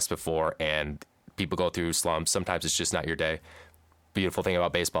success before, and people go through slumps. Sometimes it's just not your day. Beautiful thing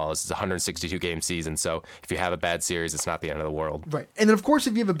about baseball is it's a 162-game season, so if you have a bad series, it's not the end of the world. Right. And then, of course,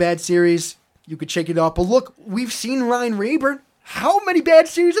 if you have a bad series, you could shake it up. But look, we've seen Ryan Rayburn. How many bad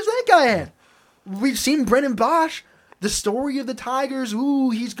series has that guy had? We've seen Brennan Bosch. The story of the Tigers,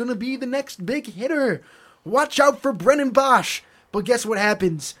 he's going to be the next big hitter. Watch out for Brennan Bosch. But guess what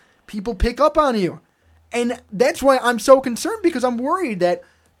happens? People pick up on you. And that's why I'm so concerned, because I'm worried that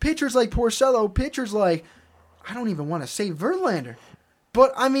pitchers like Porcello, pitchers like, I don't even want to say Verlander,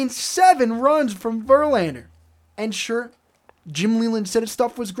 but 7 runs from Verlander. And sure, Jim Leyland said his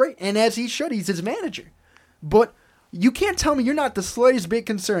stuff was great, and as he should, he's his manager. But you can't tell me you're not the slightest bit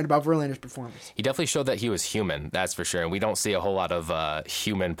concerned about Verlander's performance. He definitely showed that he was human, that's for sure, and we don't see a whole lot of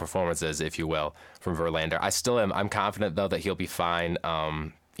human performances, if you will, from Verlander. I'm confident, though, that he'll be fine.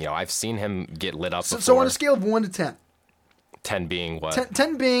 I've seen him get lit up before. So on a scale of 1 to 10. 10 being what?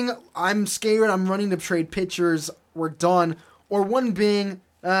 10 being, I'm scared, I'm running to trade pitchers, we're done. Or 1 being,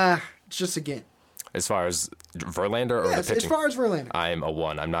 it's just a game. As far as Verlander or the pitching? As far as Verlander. I'm a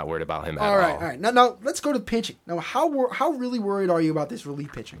 1. I'm not worried about him at all. All right. Now, let's go to pitching. Now, how really worried are you about this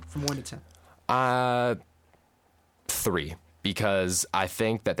relief pitching from 1 to 10? 3. Because I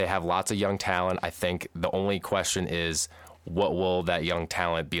think that they have lots of young talent. I think the only question is, what will that young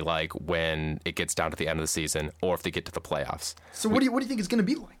talent be like when it gets down to the end of the season, or if they get to the playoffs? So what do you think it's going to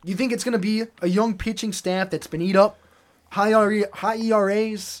be like? You think it's going to be a young pitching staff that's been eat up, high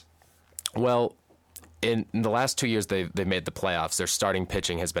ERAs? Well, in the last 2 years they've made the playoffs, their starting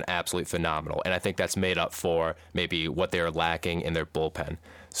pitching has been absolutely phenomenal, and I think that's made up for maybe what they are lacking in their bullpen.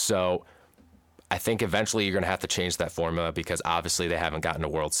 So I think eventually you're going to have to change that formula, because obviously they haven't gotten a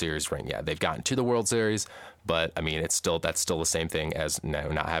World Series ring yet. They've gotten to the World Series, but that's still the same thing as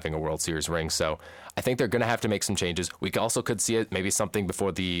not having a World Series ring. So I think they're going to have to make some changes. We also could see it maybe something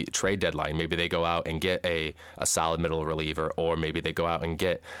before the trade deadline. Maybe they go out and get a solid middle reliever, or maybe they go out and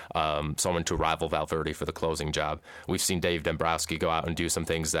get someone to rival Valverde for the closing job. We've seen Dave Dombrowski go out and do some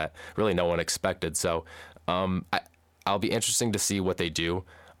things that really no one expected. So I'll be interesting to see what they do.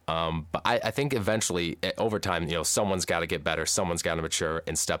 But I think eventually, over time, someone's got to get better, someone's got to mature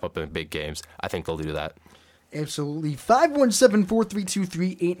and step up in big games. I think they'll do that. Absolutely.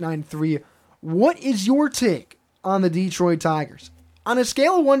 517-432-3893. What is your take on the Detroit Tigers? On a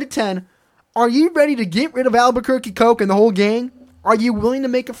scale of 1 to 10, are you ready to get rid of Albuquerque Koch and the whole gang? Are you willing to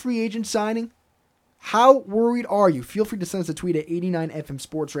make a free agent signing? How worried are you? Feel free to send us a tweet at 89FM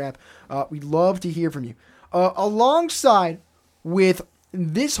Sports Wrap. We'd love to hear from you. Alongside with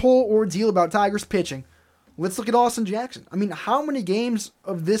this whole ordeal about Tigers pitching, let's look at Austin Jackson. How many games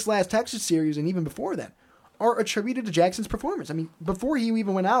of this last Texas series, and even before that, are attributed to Jackson's performance? Before he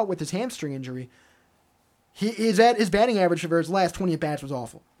even went out with his hamstring injury, his batting average for his last 20 at-bats was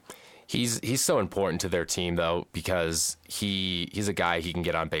awful. He's so important to their team, though, because he's a guy, he can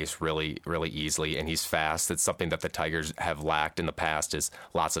get on base really, really easily, and he's fast. It's something that the Tigers have lacked in the past, is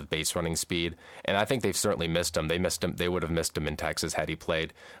lots of base running speed. And I think they've certainly missed him. They would have missed him in Texas had he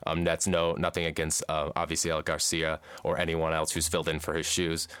played. That's nothing against obviously El Garcia or anyone else who's filled in for his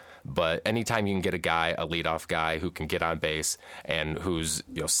shoes. But anytime you can get a leadoff guy who can get on base and whose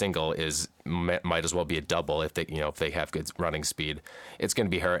single might as well be a double if they have good running speed, it's going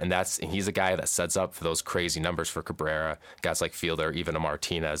to be her. And he's a guy that sets up for those crazy numbers for Cabrera, guys like Fielder, even a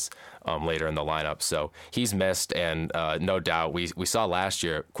Martinez later in the lineup. So he's missed, and no doubt we saw last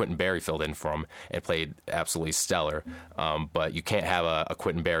year Quentin Berry filled in for him and played absolutely stellar. But you can't have a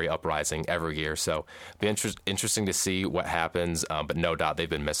Quentin Berry uprising every year. So it'll be interesting to see what happens. But no doubt they've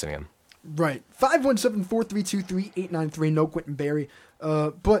been missing him. Right. 517-432-3893. No Quentin Berry.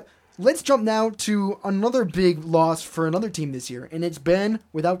 But let's jump now to another big loss for another team this year, and it's been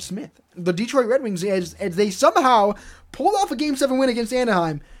without Smith. The Detroit Red Wings, as they somehow pulled off a Game 7 win against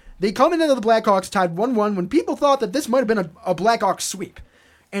Anaheim, they come into the Blackhawks tied 1-1 when people thought that this might have been a Blackhawks sweep.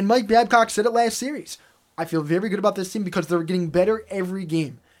 And Mike Babcock said it last series. I feel very good about this team because they're getting better every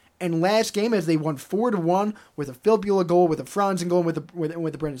game. And last game, as they won 4-1 with a Phil Bula goal, with a Franzen goal, with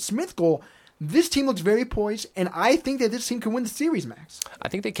a Brendan Smith goal, this team looks very poised, and I think that this team can win the series, Max. I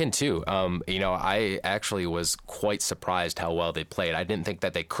think they can too. I actually was quite surprised how well they played. I didn't think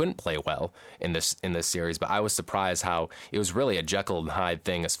that they couldn't play well in this series, but I was surprised how it was really a Jekyll and Hyde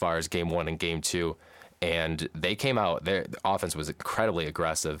thing as far as Game 1 and Game 2. And they came out, their offense was incredibly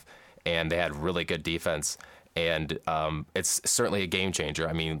aggressive, and they had really good defense. And it's certainly a game changer.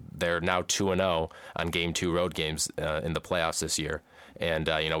 I mean, they're now 2-0 on Game 2 road games in the playoffs this year. And,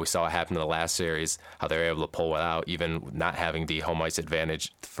 we saw what happened in the last series, how they were able to pull it out, even not having the home ice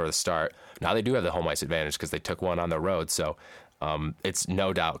advantage for the start. Now they do have the home ice advantage because they took one on the road. So it's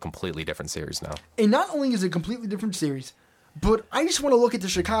no doubt a completely different series now. And not only is it a completely different series, but I just want to look at the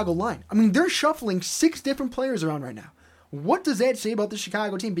Chicago line. I mean, they're shuffling 6 different players around right now. What does that say about the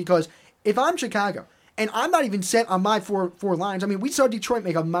Chicago team? Because if I'm Chicago, and I'm not even set on my four lines. I mean, we saw Detroit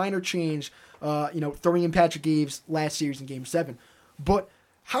make a minor change, throwing in Patrick Eaves last series in Game 7. But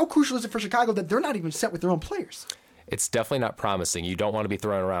how crucial is it for Chicago that they're not even set with their own players? It's definitely not promising. You don't want to be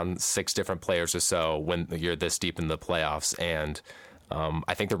throwing around 6 different players or so when you're this deep in the playoffs. And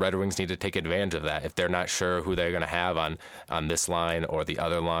I think the Red Wings need to take advantage of that. If they're not sure who they're going to have on this line or the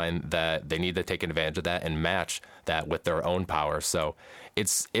other line, that they need to take advantage of that and match that with their own power. So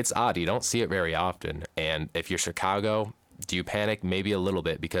it's odd. You don't see it very often. And if you're Chicago, do you panic? Maybe a little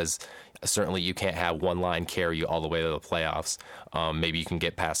bit, because certainly you can't have one line carry you all the way to the playoffs. Maybe you can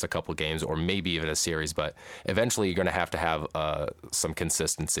get past a couple games or maybe even a series, but eventually you're going to have some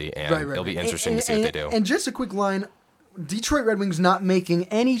consistency, and it'll be interesting to see what they do. And just a quick line, Detroit Red Wings not making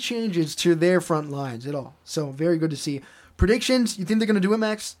any changes to their front lines at all. So very good to see. Predictions, you think they're going to do it,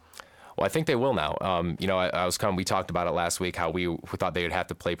 Max? Well, I think they will now. We talked about it last week, how we thought they would have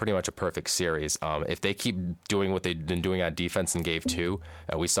to play pretty much a perfect series. If they keep doing what they've been doing on defense in Game 2,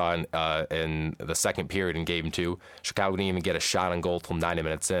 we saw in the second period in Game 2, Chicago didn't even get a shot on goal till 90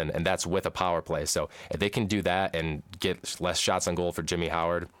 minutes in, and that's with a power play. So if they can do that and get less shots on goal for Jimmy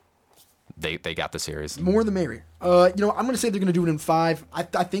Howard, they got the series. More the merrier. I'm going to say they're going to do it in 5.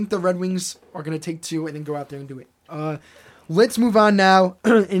 I think the Red Wings are going to take 2 and then go out there and do it. Let's move on now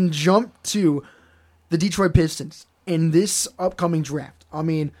and jump to the Detroit Pistons in this upcoming draft. I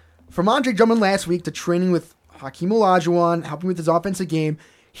mean, from Andre Drummond last week to training with Hakeem Olajuwon, helping with his offensive game,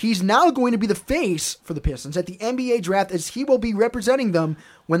 he's now going to be the face for the Pistons at the NBA draft, as he will be representing them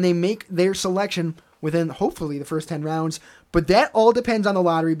when they make their selection within, hopefully, the first 10 rounds. But that all depends on the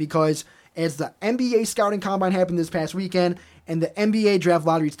lottery, because as the NBA scouting combine happened this past weekend and the NBA draft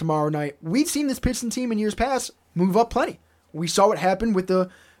lottery is tomorrow night, we've seen this Pistons team in years past move up plenty. We saw what happened with the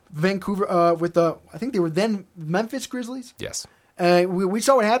I think they were then Memphis Grizzlies. Yes. We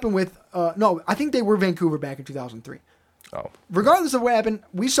saw what happened with, I think they were Vancouver back in 2003. Oh. Regardless of what happened,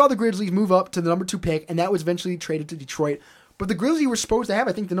 we saw the Grizzlies move up to the number 2 pick, and that was eventually traded to Detroit. But the Grizzlies were supposed to have,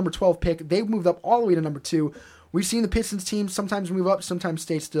 I think, the number 12 pick. They moved up all the way to number 2. We've seen the Pistons team sometimes move up, sometimes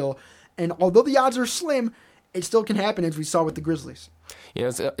stay still. And although the odds are slim, it still can happen, as we saw with the Grizzlies.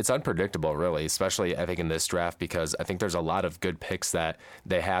 It's unpredictable, really, especially, I think, in this draft, because I think there's a lot of good picks that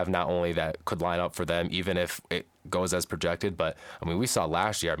they have, not only that could line up for them, even if it goes as projected, but, I mean, we saw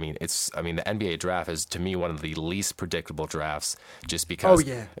last year, the NBA draft is, to me, one of the least predictable drafts, just because,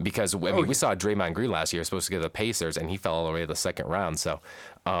 we saw Draymond Green last year, supposed to get the Pacers, and he fell all the way to the second round, so,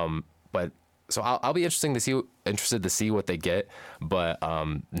 but So I'll be interested to see what they get, but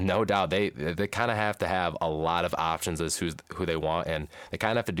no doubt they kind of have to have a lot of options as who they want, and they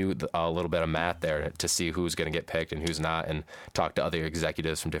kind of have to do a little bit of math there to see who's going to get picked and who's not, and talk to other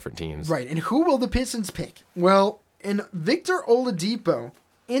executives from different teams. Right, and who will the Pistons pick? Well, in Victor Oladipo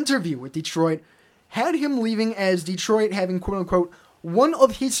interview with Detroit, had him leaving as Detroit having, quote unquote, one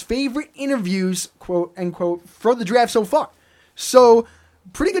of his favorite interviews, quote unquote, for the draft so far. So,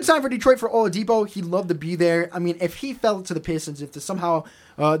 pretty good sign for Detroit for Oladipo. He'd love to be there. I mean, if he fell to the Pistons, if somehow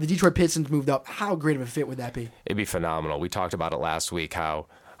the Detroit Pistons moved up, how great of a fit would that be? It'd be phenomenal. We talked about it last week, how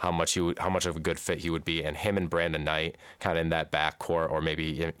much of a good fit he would be, and him and Brandon Knight kind of in that backcourt, or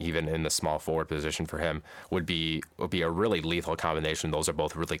maybe even in the small forward position for him, would be a really lethal combination. Those are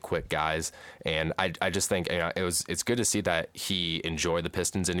both really quick guys, and I just think it's good to see that he enjoyed the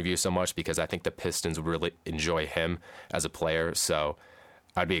Pistons interview so much, because I think the Pistons would really enjoy him as a player. So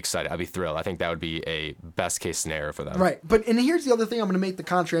I'd be excited. I'd be thrilled. I think that would be a best case scenario for them. Right, and here's the other thing. I'm going to make the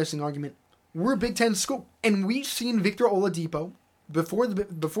contrasting argument. We're a Big Ten school, and we've seen Victor Oladipo before the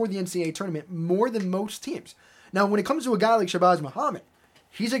NCAA tournament more than most teams. Now, when it comes to a guy like Shabazz Muhammad,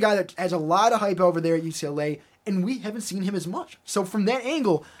 he's a guy that has a lot of hype over there at UCLA, and we haven't seen him as much. So from that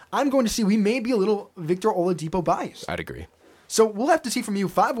angle, I'm going to see we may be a little Victor Oladipo biased. I'd agree. So we'll have to see from you,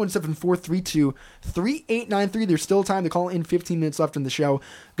 517-432-3893. There's still time to call in, 15 minutes left in the show.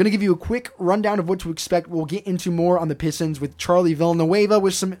 Going to give you a quick rundown of what to expect. We'll get into more on the Pistons with Charlie Villanueva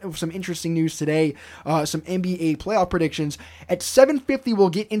with some interesting news today, some NBA playoff predictions. At 7:50, we'll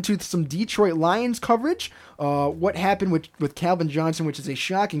get into some Detroit Lions coverage, what happened with Calvin Johnson, which is a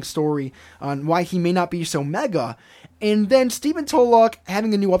shocking story on why he may not be so mega. And then Stephen Tolok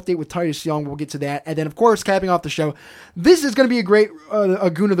having a new update with Titus Young. We'll get to that. And then, of course, capping off the show, this is going to be a great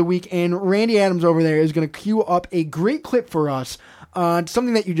Goon of the Week. And Randy Adams over there is going to cue up a great clip for us on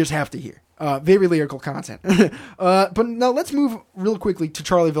something that you just have to hear. Very lyrical content. But now let's move real quickly to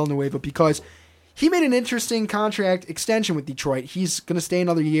Charlie Villanueva, because he made an interesting contract extension with Detroit. He's going to stay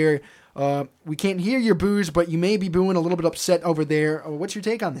another year. We can't hear your boos, but you may be booing, a little bit upset over there. What's your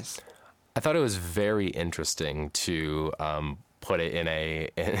take on this? I thought it was very interesting to put it in an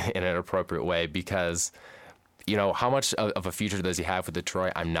appropriate way, because, how much of a future does he have with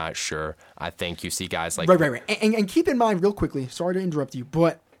Detroit? I'm not sure. I think you see guys like... Right. And keep in mind, real quickly, sorry to interrupt you,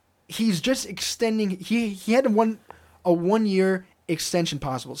 but he's just extending... He had a one-year extension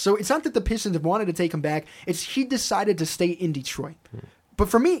possible. So it's not that the Pistons have wanted to take him back. It's he decided to stay in Detroit. But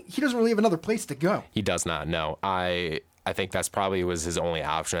for me, he doesn't really have another place to go. He does not, no. I think that's probably was his only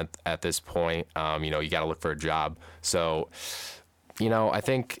option at this point. You got to look for a job. So, I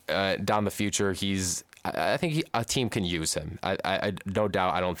think down the future, I think a team can use him. I no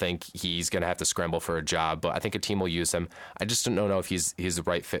doubt. I don't think he's going to have to scramble for a job, but I think a team will use him. I just don't know if he's the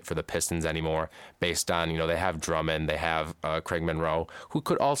right fit for the Pistons anymore, based on, they have Drummond, they have Craig Monroe, who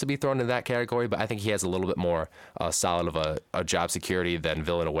could also be thrown into that category, but I think he has a little bit more solid of a job security than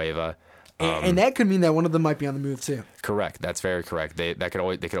Villanueva. And that could mean that one of them might be on the move too. Correct. That's very correct. They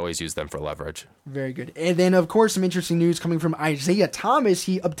could always use them for leverage. Very good. And then, of course, some interesting news coming from Isaiah Thomas.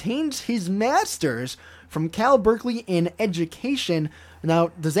 He obtains his master's from Cal Berkeley in education.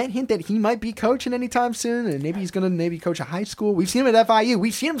 Now, does that hint that he might be coaching anytime soon? And maybe he's going to coach a high school? We've seen him at FIU.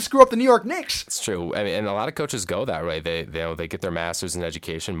 We've seen him screw up the New York Knicks. It's true. I mean, and a lot of coaches go that way. They get their master's in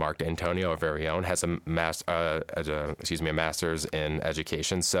education. Mark D'Antonio, our very own, has a master's in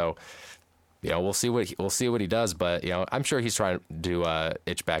education. So, we'll see what he does, but I'm sure he's trying to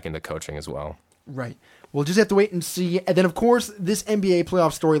itch back into coaching as well. Right. We'll just have to wait and see. And then, of course, this NBA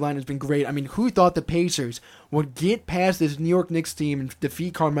playoff storyline has been great. I mean, who thought the Pacers would get past this New York Knicks team and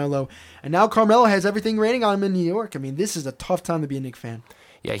defeat Carmelo? And now Carmelo has everything raining on him in New York. I mean, this is a tough time to be a Knicks fan.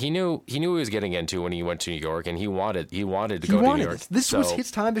 Yeah, he knew he was getting into when he went to New York, and he wanted to go to New York. This was his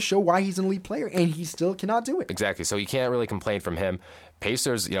time to show why he's an elite player, and he still cannot do it. Exactly. So you can't really complain from him.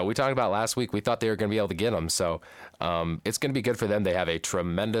 Pacers, we talked about last week, we thought they were going to be able to get him. So it's going to be good for them. They have a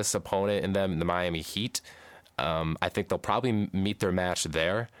tremendous opponent in them, the Miami Heat. I think they'll probably meet their match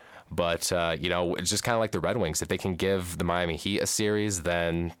there. But, it's just kind of like the Red Wings. If they can give the Miami Heat a series,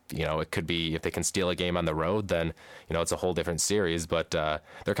 then, it could be, if they can steal a game on the road, then, it's a whole different series. But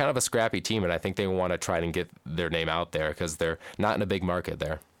they're kind of a scrappy team, and I think they want to try and get their name out there because they're not in a big market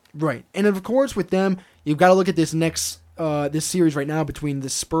there. Right. And, of course, with them, you've got to look at this this series right now between the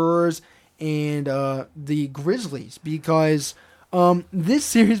Spurs and the Grizzlies, because this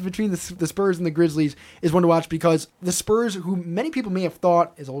series between the Spurs and the Grizzlies is one to watch, because the Spurs, who many people may have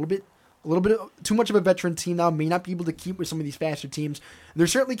thought is a little bit too much of a veteran team now, may not be able to keep with some of these faster teams. They're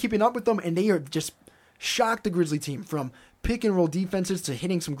certainly keeping up with them, and they are just shocked the Grizzly team from pick and roll defenses to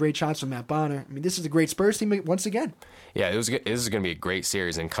hitting some great shots from Matt Bonner. I mean, this is a great Spurs team once again. Yeah, this is going to be a great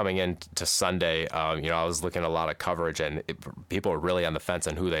series. And coming into Sunday, I was looking at a lot of coverage, and people were really on the fence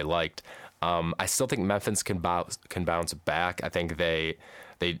on who they liked. I still think Memphis can bounce back. I think they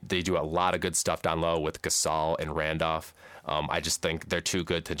do a lot of good stuff down low with Gasol and Randolph. I just think they're too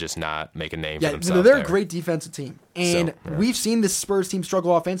good to just not make a name for themselves. They're a great defensive team. And we've seen this Spurs team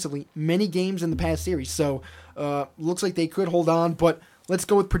struggle offensively many games in the past series. So looks like they could hold on, but let's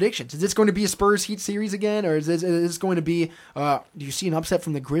go with predictions. Is this going to be a Spurs Heat series again, or is this going to be, do you see an upset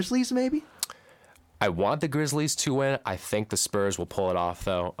from the Grizzlies maybe? I want the Grizzlies to win. I think the Spurs will pull it off,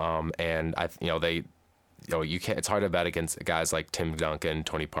 though. You can't. It's hard to bet against guys like Tim Duncan,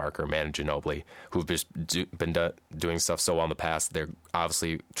 Tony Parker, Manu Ginobili, who've just been doing stuff so well in the past. They're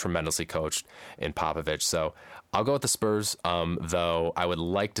obviously tremendously coached in Popovich. So I'll go with the Spurs, though I would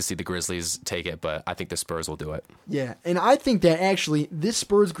like to see the Grizzlies take it, but I think the Spurs will do it. Yeah, and I think that actually this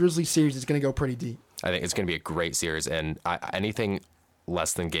Spurs-Grizzlies series is going to go pretty deep. I think it's going to be a great series, and anything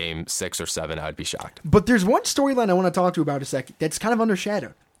less than game 6 or 7, I'd be shocked. But there's one storyline I want to talk to you about a second that's kind of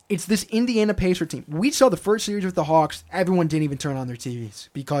undershadowed. It's this Indiana Pacer team. We saw the first series with the Hawks. Everyone didn't even turn on their TVs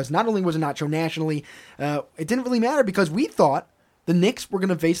because not only was it not shown nationally, it didn't really matter because we thought the Knicks were going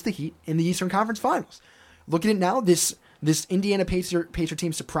to face the Heat in the Eastern Conference Finals. Look at it now. This Indiana Pacer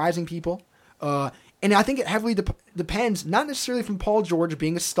team surprising people. And I think it heavily depends, not necessarily from Paul George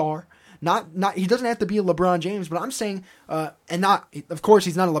being a star. Not he doesn't have to be a LeBron James, but I'm saying, of course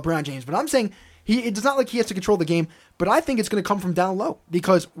he's not a LeBron James, but I'm saying it's not like he has to control the game, but I think it's going to come from down low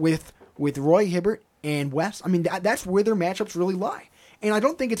because with Roy Hibbert and West, I mean, that's where their matchups really lie. And I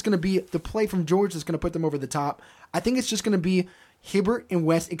don't think it's going to be the play from George that's going to put them over the top. I think it's just going to be Hibbert and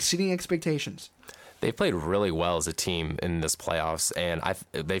West exceeding expectations. They've played really well as a team in this playoffs, and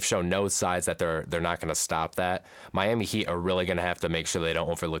they've shown no signs that they're not going to stop that. Miami Heat are really going to have to make sure they don't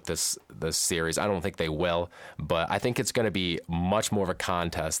overlook this series. I don't think they will, but I think it's going to be much more of a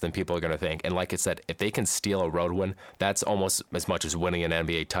contest than people are going to think. And like I said, if they can steal a road win, that's almost as much as winning an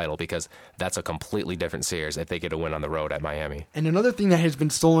NBA title because that's a completely different series if they get a win on the road at Miami. And another thing that has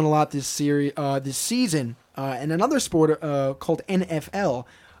been stolen a lot this season, in another sport called NFL.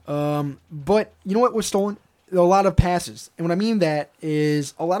 But you know what was stolen? A lot of passes. And what I mean that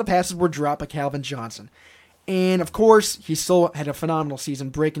is a lot of passes were dropped by Calvin Johnson. And of course, he still had a phenomenal season,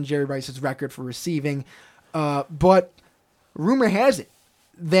 breaking Jerry Rice's record for receiving. But rumor has it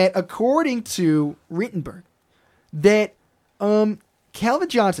that according to Rittenberg, that Calvin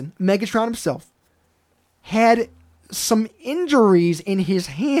Johnson, Megatron himself, had some injuries in his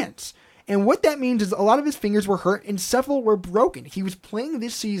hands. And what that means is a lot of his fingers were hurt and several were broken. He was playing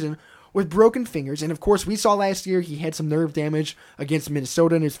this season with broken fingers. And of course, we saw last year he had some nerve damage against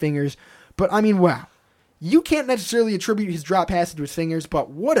Minnesota in his fingers. But I mean, wow. You can't necessarily attribute his drop passes to his fingers, but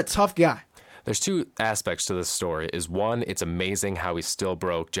what a tough guy. There's two aspects to this story. Is one, it's amazing how he still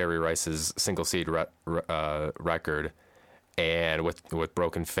broke Jerry Rice's single seed record and with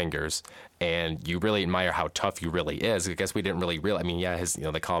broken fingers, and you really admire how tough he really is. I guess we didn't really realize. I mean, yeah,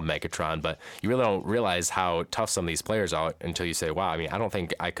 they call him Megatron, but you really don't realize how tough some of these players are until you say, "Wow, I mean, I don't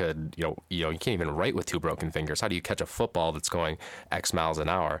think I could." You can't even write with 2 broken fingers. How do you catch a football that's going X miles an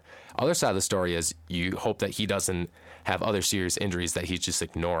hour? Other side of the story is you hope that he doesn't have other serious injuries that he's just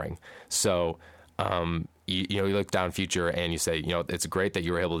ignoring. So. You look down future and you say, it's great that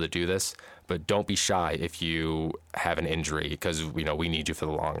you were able to do this, but don't be shy if you have an injury because, we need you for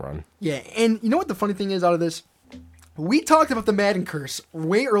the long run. Yeah, and you know what the funny thing is out of this? We talked about the Madden curse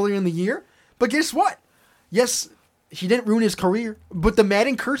way earlier in the year, but guess what? Yes, he didn't ruin his career, but the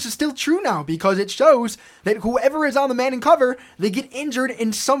Madden curse is still true now because it shows that whoever is on the Madden cover, they get injured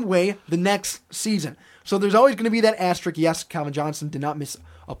in some way the next season. So there's always going to be that asterisk. Yes, Calvin Johnson did not miss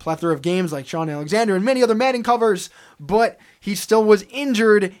a plethora of games like Sean Alexander and many other Madden covers, but he still was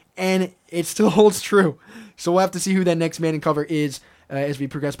injured, and it still holds true. So we'll have to see who that next Madden cover is as we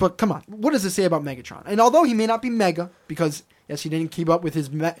progress. But come on, what does it say about Megatron? And although he may not be mega, because, yes, he didn't keep up with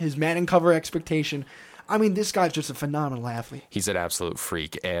his Madden cover expectation, I mean, this guy's just a phenomenal athlete. He's an absolute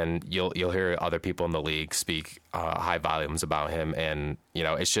freak, and you'll hear other people in the league speak high volumes about him. And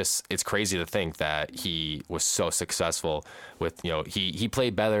it's crazy to think that he was so successful with he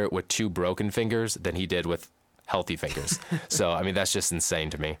played better with 2 broken fingers than he did with healthy fingers. So I mean, that's just insane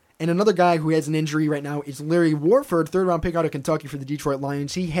to me. And another guy who has an injury right now is Larry Warford, 3rd-round pick out of Kentucky for the Detroit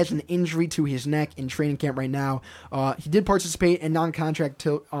Lions. He has an injury to his neck in training camp right now. He did participate in non-contract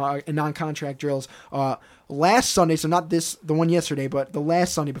drills last Sunday, so not the one yesterday, but the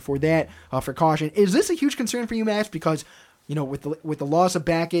last Sunday before that for caution. Is this a huge concern for you, Max? Because with the loss of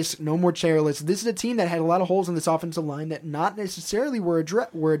Backus, no more Chairless, this is a team that had a lot of holes in this offensive line that not necessarily were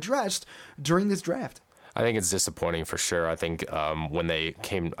addressed during this draft. I think it's disappointing for sure. I think when they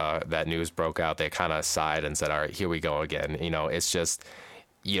came, that news broke out, they kind of sighed and said, all right, here we go again. It's just,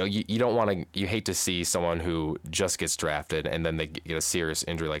 you don't want to, you hate to see someone who just gets drafted and then they get a serious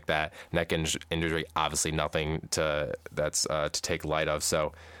injury like that. Neck injury, obviously nothing to take light of.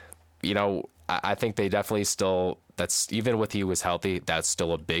 So, I think they definitely still, that's even with he was healthy, that's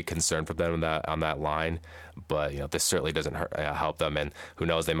still a big concern for them on that line. But this certainly doesn't help them, and who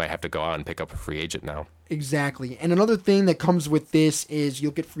knows, they might have to go out and pick up a free agent now. Exactly. And another thing that comes with this is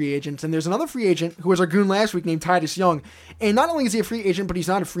you'll get free agents, and there's another free agent who was our goon last week named Titus Young. And not only is he a free agent, but he's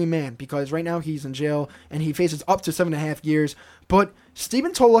not a free man, because right now he's in jail and he faces up to 7.5 years. But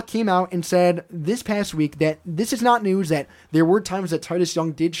Stephen Tola came out and said this past week that this is not news, that there were times that Titus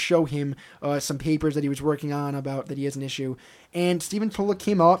Young did show him some papers that he was working on about that he has an issue. And Stephen Tola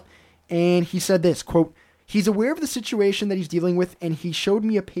came up and he said this, quote, "He's aware of the situation that he's dealing with, and he showed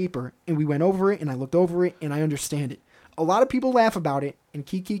me a paper, and we went over it, and I looked over it, and I understand it. A lot of people laugh about it and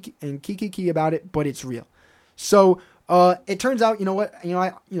kiki about it, but it's real." So it turns out,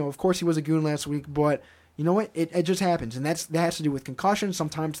 of course he was a goon last week, but you know what? It just happens, and that has to do with concussion.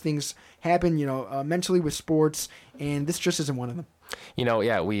 Sometimes things happen, mentally with sports, and this just isn't one of them.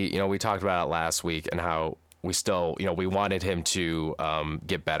 We talked about it last week and how we still, we wanted him to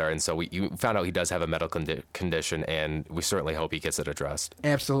get better, and so we found out he does have a medical condition, and we certainly hope he gets it addressed.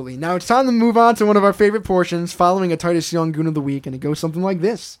 Absolutely. Now it's time to move on to one of our favorite portions, following a Titus Young Goon of the Week, and it goes something like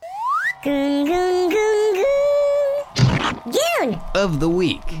this. Goon, goon, goon, goon. Goon of the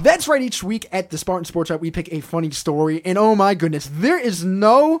Week. That's right, each week at the Spartan Sports App, we pick a funny story, and oh my goodness, there is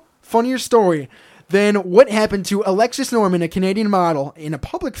no funnier story than what happened to Alexis Norman, a Canadian model and a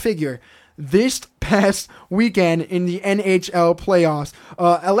public figure, this past weekend in the NHL playoffs.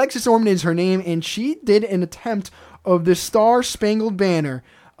 Alexis Norman is her name, and she did an attempt of the Star Spangled Banner.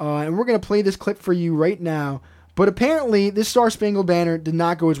 And we're going to play this clip for you right now. But apparently, this Star Spangled Banner did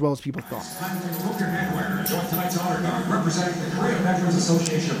not go as well as people thought. Join tonight's honor guard representing the Korean Veterans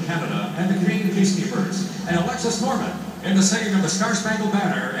Association of Canada and the Canadian Peacekeepers, and Alexis Norman in the singing of the Star Spangled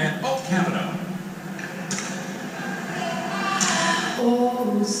Banner and Oh Canada.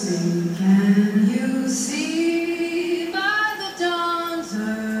 Oh, sing, can you see by the dawn's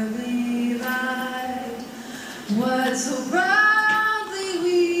early light what so proudly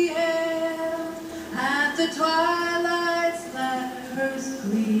we hailed at the twilight's last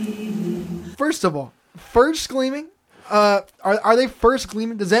gleaming? First of all, first gleaming? Are they first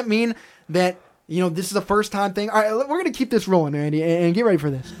gleaming? Does that mean that, this is a first time thing? All right, we're going to keep this rolling, Randy, and get ready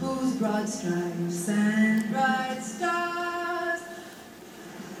for this. Whose broad stripes and bright stars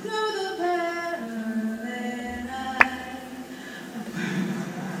through the perilous night.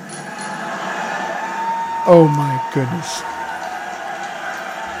 Oh my goodness.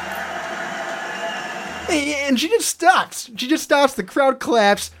 And she just stops. The crowd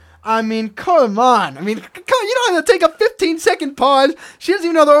claps. I mean, come on. You don't have to take a 15-second pause. She doesn't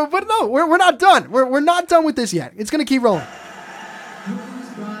even know the. But no, we're not done. We're not done with this yet. It's gonna keep rolling.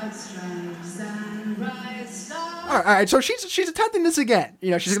 All right. So she's attempting this again.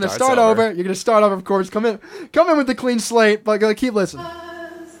 She's gonna start over. You're gonna start over, of course. Come in with the clean slate. But gotta keep listening.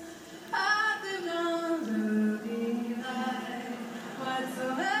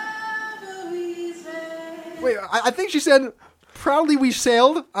 Wait, I think she said, "Proudly we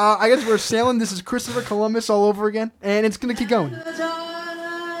sailed." I guess we're sailing. This is Christopher Columbus all over again, and it's gonna keep going.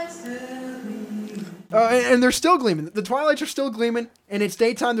 And they're still gleaming. The twilights are still gleaming, and it's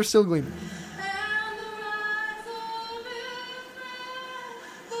daytime. They're still gleaming.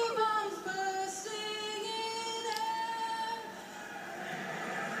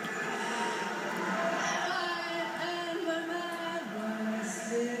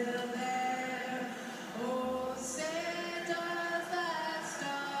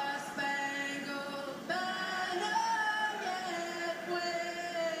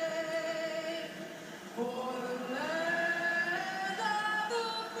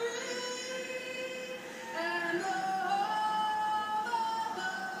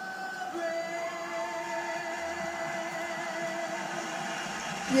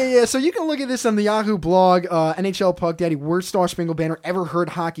 Yeah, so you can look at this on the Yahoo blog, NHL Puck Daddy, worst Star Spangled Banner ever heard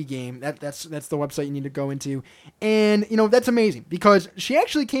hockey game. That's the website you need to go into. And, that's amazing because she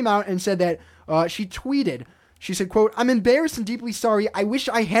actually came out and said that she tweeted, she said, quote, "I'm embarrassed and deeply sorry. I wish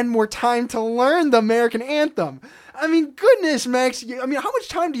I had more time to learn the American anthem." Goodness, Max. How much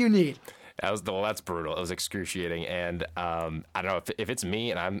time do you need? That's brutal. It was excruciating, and I don't know if it's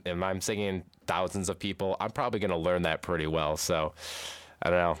me and I'm singing thousands of people, I'm probably going to learn that pretty well. So I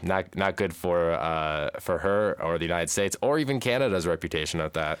don't know, not good for her or the United States or even Canada's reputation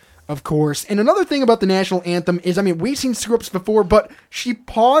at that. Of course. And another thing about the national anthem is, I mean, we've seen screw-ups before, but she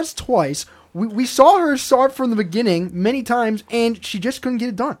paused twice. We saw her start from the beginning many times, and she just couldn't get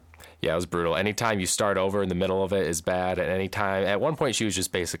it done. Yeah, it was brutal. Anytime you start over in the middle of it is bad. At one point, she was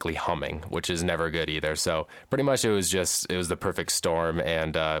just basically humming, which is never good either. So pretty much it was the perfect storm.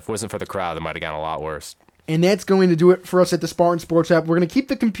 And if it wasn't for the crowd, it might have gone a lot worse. And that's going to do it for us at the Spartan Sports App. We're going to keep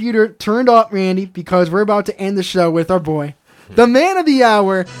the computer turned up, Randy, because we're about to end the show with our boy, the man of the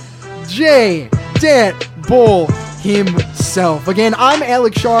hour, Jay Dat Bull himself. Again, I'm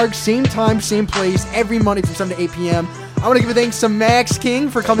Alex Sharg, same time, same place, every Monday from 7 to 8 p.m. I want to give a thanks to Max King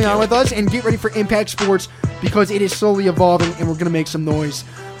for coming on with us, and get ready for Impact Sports because it is slowly evolving and we're going to make some noise.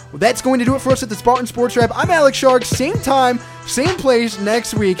 Well, that's going to do it for us at the Spartan Sports Wrap. I'm Alex Sharg, same time, same place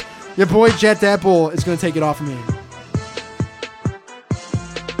next week. Your boy Jet Dat Bull is going to take it off from me.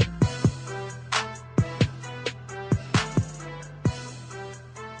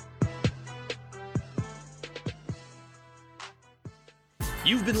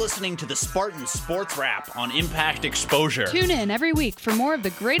 You've been listening to the Spartan Sports Wrap on Impact Exposure. Tune in every week for more of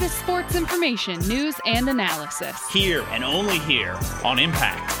the greatest sports information, news, and analysis. Here and only here on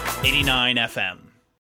Impact 89 FM.